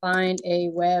 Find a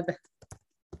web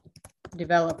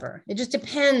developer. It just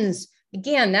depends.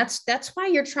 Again, that's why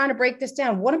you're trying to break this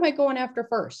down. What am I going after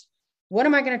first? What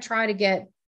am I going to try to get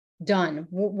done?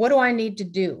 What do I need to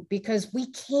do? Because we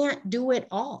can't do it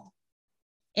all.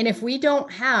 And if we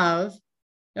don't have,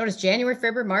 notice January,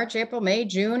 February, March, April, May,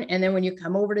 June, and then when you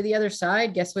come over to the other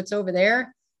side, guess what's over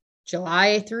there?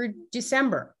 July through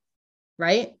December,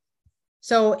 right?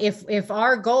 So if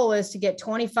our goal is to get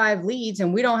 25 leads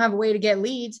and we don't have a way to get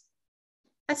leads,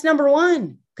 that's number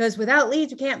one, because without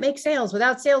leads, we can't make sales.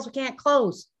 Without sales, we can't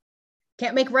close,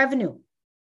 can't make revenue.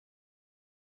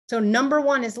 So number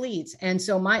one is leads. And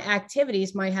so my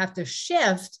activities might have to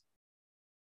shift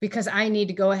because I need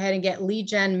to go ahead and get lead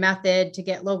gen method to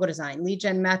get logo design, lead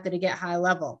gen method to get high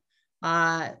level,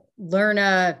 learn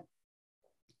a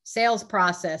sales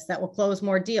process that will close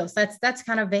more deals. That's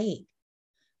kind of vague.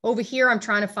 Over here, I'm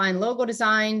trying to find logo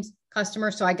design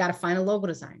customers. So I got to find a logo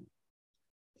designer.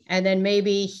 And then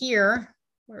maybe here,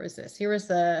 where is this? Here is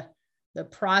the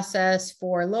process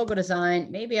for logo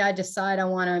design. Maybe I decide I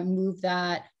want to move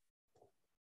that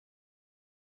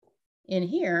in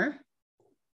here.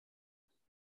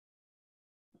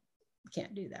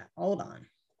 Can't do that. Hold on.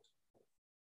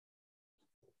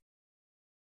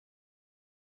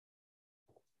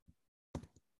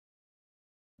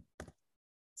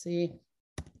 See,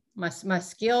 my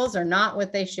skills are not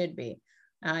what they should be.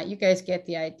 You guys get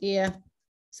the idea.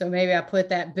 So maybe I put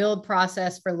that build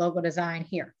process for logo design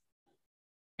here.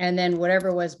 And then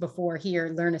whatever was before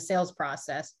here, learn a sales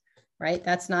process, right?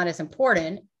 That's not as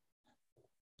important.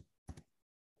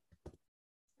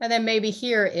 And then maybe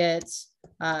here it's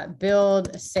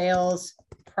build a sales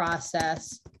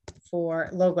process for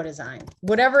logo design,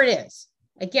 whatever it is.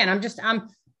 Again,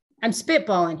 I'm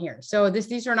spitballing here. So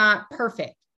these are not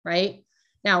perfect, right?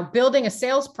 Now, building a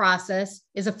sales process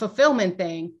is a fulfillment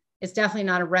thing. It's definitely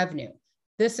not a revenue.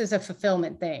 This is a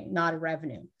fulfillment thing, not a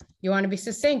revenue. You want to be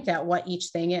succinct at what each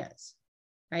thing is,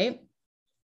 right?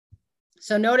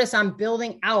 So notice I'm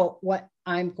building out what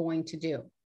I'm going to do.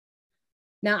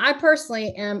 Now, I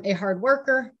personally am a hard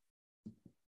worker.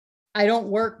 I don't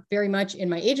work very much in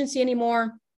my agency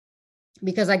anymore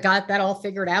because I got that all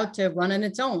figured out to run on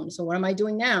its own. So what am I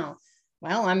doing now?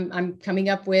 Well, I'm coming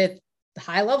up with the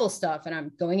high level stuff and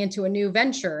I'm going into a new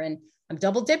venture and I'm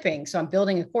double dipping. So I'm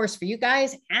building a course for you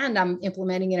guys and I'm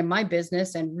implementing it in my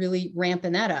business and really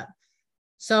ramping that up.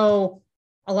 So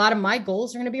a lot of my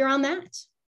goals are going to be around that.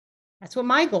 That's what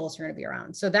my goals are going to be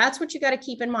around. So that's what you got to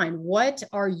keep in mind. What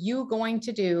are you going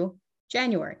to do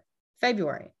January,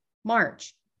 February,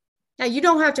 March? Now, you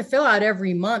don't have to fill out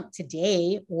every month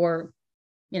today or,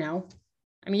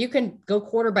 you can go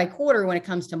quarter by quarter when it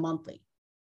comes to monthly.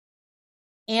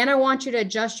 And I want you to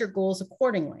adjust your goals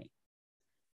accordingly.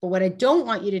 But what I don't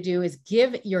want you to do is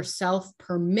give yourself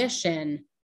permission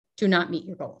to not meet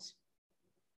your goals.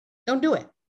 Don't do it.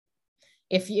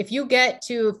 If you get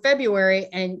to February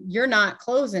and you're not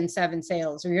closing 7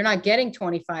 sales or you're not getting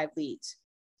 25 leads,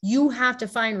 you have to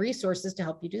find resources to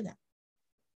help you do that.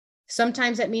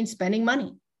 Sometimes that means spending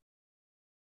money,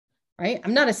 right?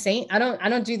 I'm not a saint. I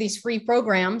don't do these free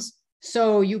programs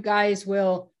so you guys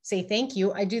will say thank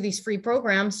you. I do these free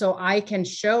programs so I can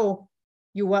show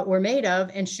you what we're made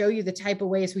of and show you the type of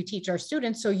ways we teach our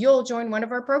students so you'll join one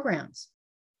of our programs.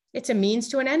 It's a means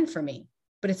to an end for me,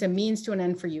 but it's a means to an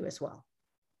end for you as well.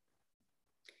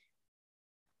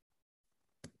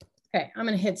 Okay, I'm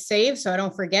going to hit save so I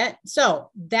don't forget. So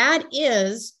that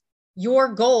is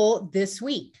your goal this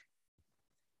week.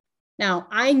 Now,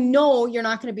 I know you're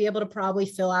not going to be able to probably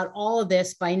fill out all of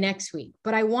this by next week,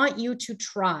 but I want you to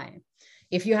try.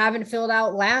 If you haven't filled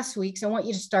out last week's, I want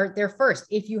you to start there first.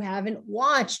 If you haven't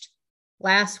watched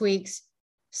last week's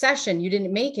session, you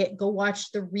didn't make it, go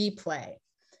watch the replay.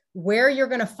 Where you're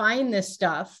going to find this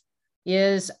stuff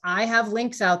is I have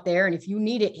links out there, and if you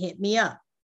need it, hit me up.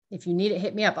 If you need it,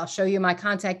 hit me up. I'll show you my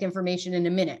contact information in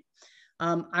a minute.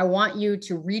 I want you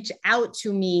to reach out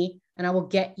to me and I will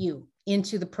get you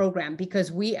into the program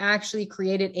because we actually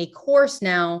created a course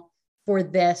now for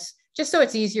this, just so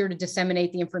it's easier to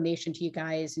disseminate the information to you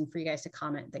guys and for you guys to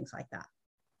comment and things like that.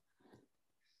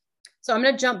 So I'm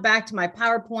going to jump back to my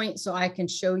PowerPoint so I can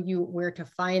show you where to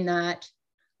find that.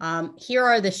 Here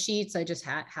are the sheets. I just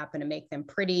happen to make them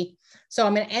pretty. So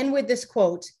I'm going to end with this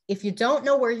quote. If you don't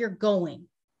know where you're going,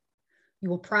 you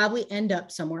will probably end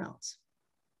up somewhere else.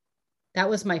 That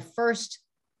was my first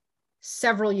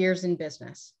several years in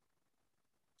business.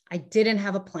 I didn't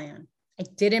have a plan. I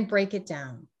didn't break it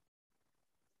down.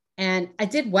 And I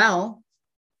did well,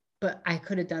 but I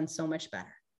could have done so much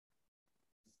better.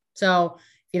 So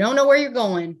if you don't know where you're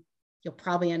going, you'll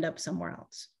probably end up somewhere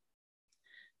else.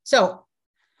 So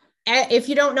if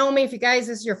you don't know me, if you guys,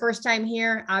 this is your first time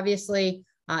here, obviously,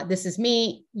 this is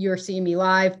me. You're seeing me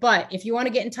live. But if you want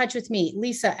to get in touch with me,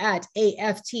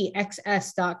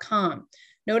 lisa@aftxs.com.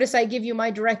 Notice I give you my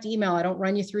direct email. I don't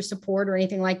run you through support or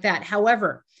anything like that.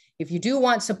 However, if you do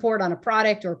want support on a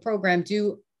product or a program,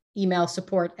 do email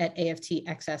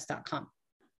support@aftxs.com.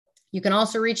 You can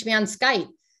also reach me on Skype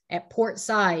at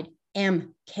Portside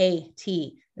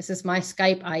MKT. This is my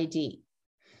Skype ID.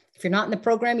 If you're not in the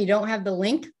program, you don't have the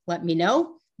link, let me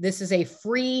know. This is a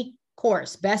free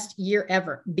course, Best Year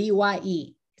Ever,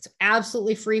 BYE. It's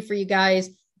absolutely free for you guys.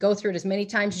 Go through it as many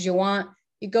times as you want.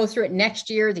 You go through it next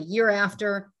year, the year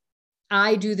after.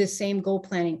 I do the same goal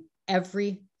planning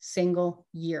every single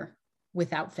year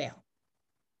without fail.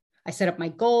 I set up my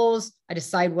goals. I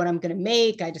decide what I'm going to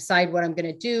make. I decide what I'm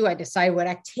going to do. I decide what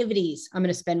activities I'm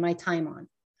going to spend my time on.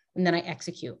 And then I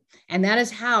execute. And that is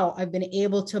how I've been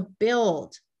able to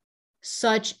build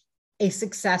such a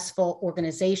successful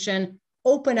organization,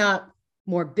 open up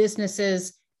more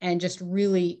businesses, and just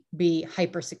really be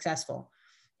hyper successful.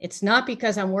 It's not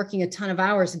because I'm working a ton of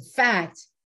hours. In fact,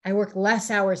 I work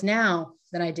less hours now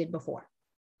than I did before.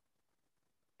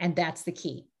 And that's the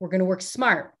key. We're going to work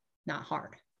smart, not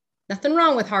hard. Nothing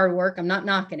wrong with hard work. I'm not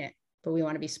knocking it, but we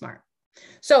want to be smart.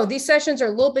 So these sessions are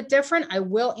a little bit different. I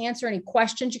will answer any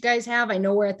questions you guys have. I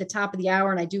know we're at the top of the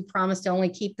hour, and I do promise to only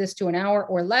keep this to an hour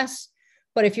or less.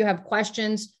 But if you have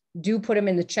questions, do put them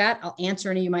in the chat. I'll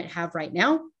answer any you might have right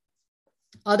now.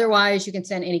 Otherwise, you can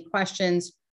send any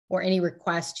questions or any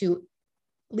requests to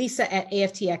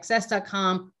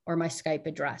lisa@aftxs.com or my Skype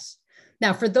address.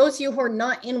 Now, for those of you who are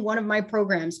not in one of my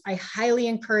programs, I highly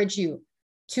encourage you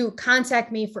to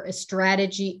contact me for a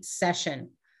strategy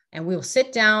session. And we'll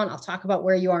sit down. I'll talk about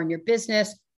where you are in your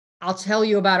business. I'll tell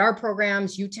you about our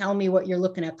programs. You tell me what you're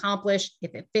looking to accomplish.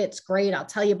 If it fits, great. I'll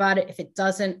tell you about it. If it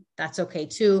doesn't, that's okay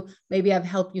too. Maybe I've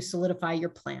helped you solidify your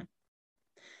plan.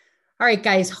 All right,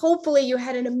 guys, hopefully you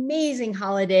had an amazing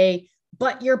holiday,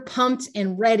 but you're pumped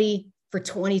and ready for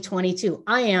 2022.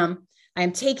 I am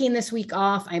taking this week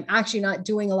off. I'm actually not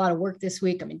doing a lot of work this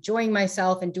week. I'm enjoying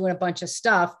myself and doing a bunch of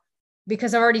stuff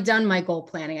because I've already done my goal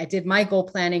planning. I did my goal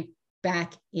planning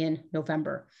back in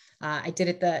November. I did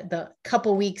it the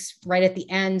couple weeks right at the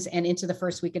ends and into the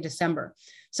first week of December.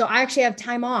 So I actually have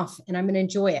time off and I'm going to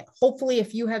enjoy it. Hopefully,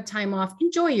 if you have time off,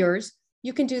 enjoy yours.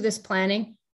 You can do this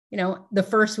planning, the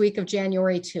first week of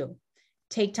January too.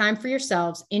 Take time for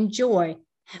yourselves. Enjoy.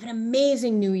 Have an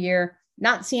amazing new year.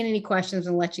 Not seeing any questions,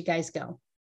 and let you guys go.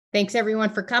 Thanks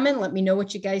everyone for coming. Let me know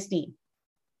what you guys need.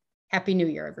 Happy New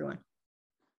Year, everyone.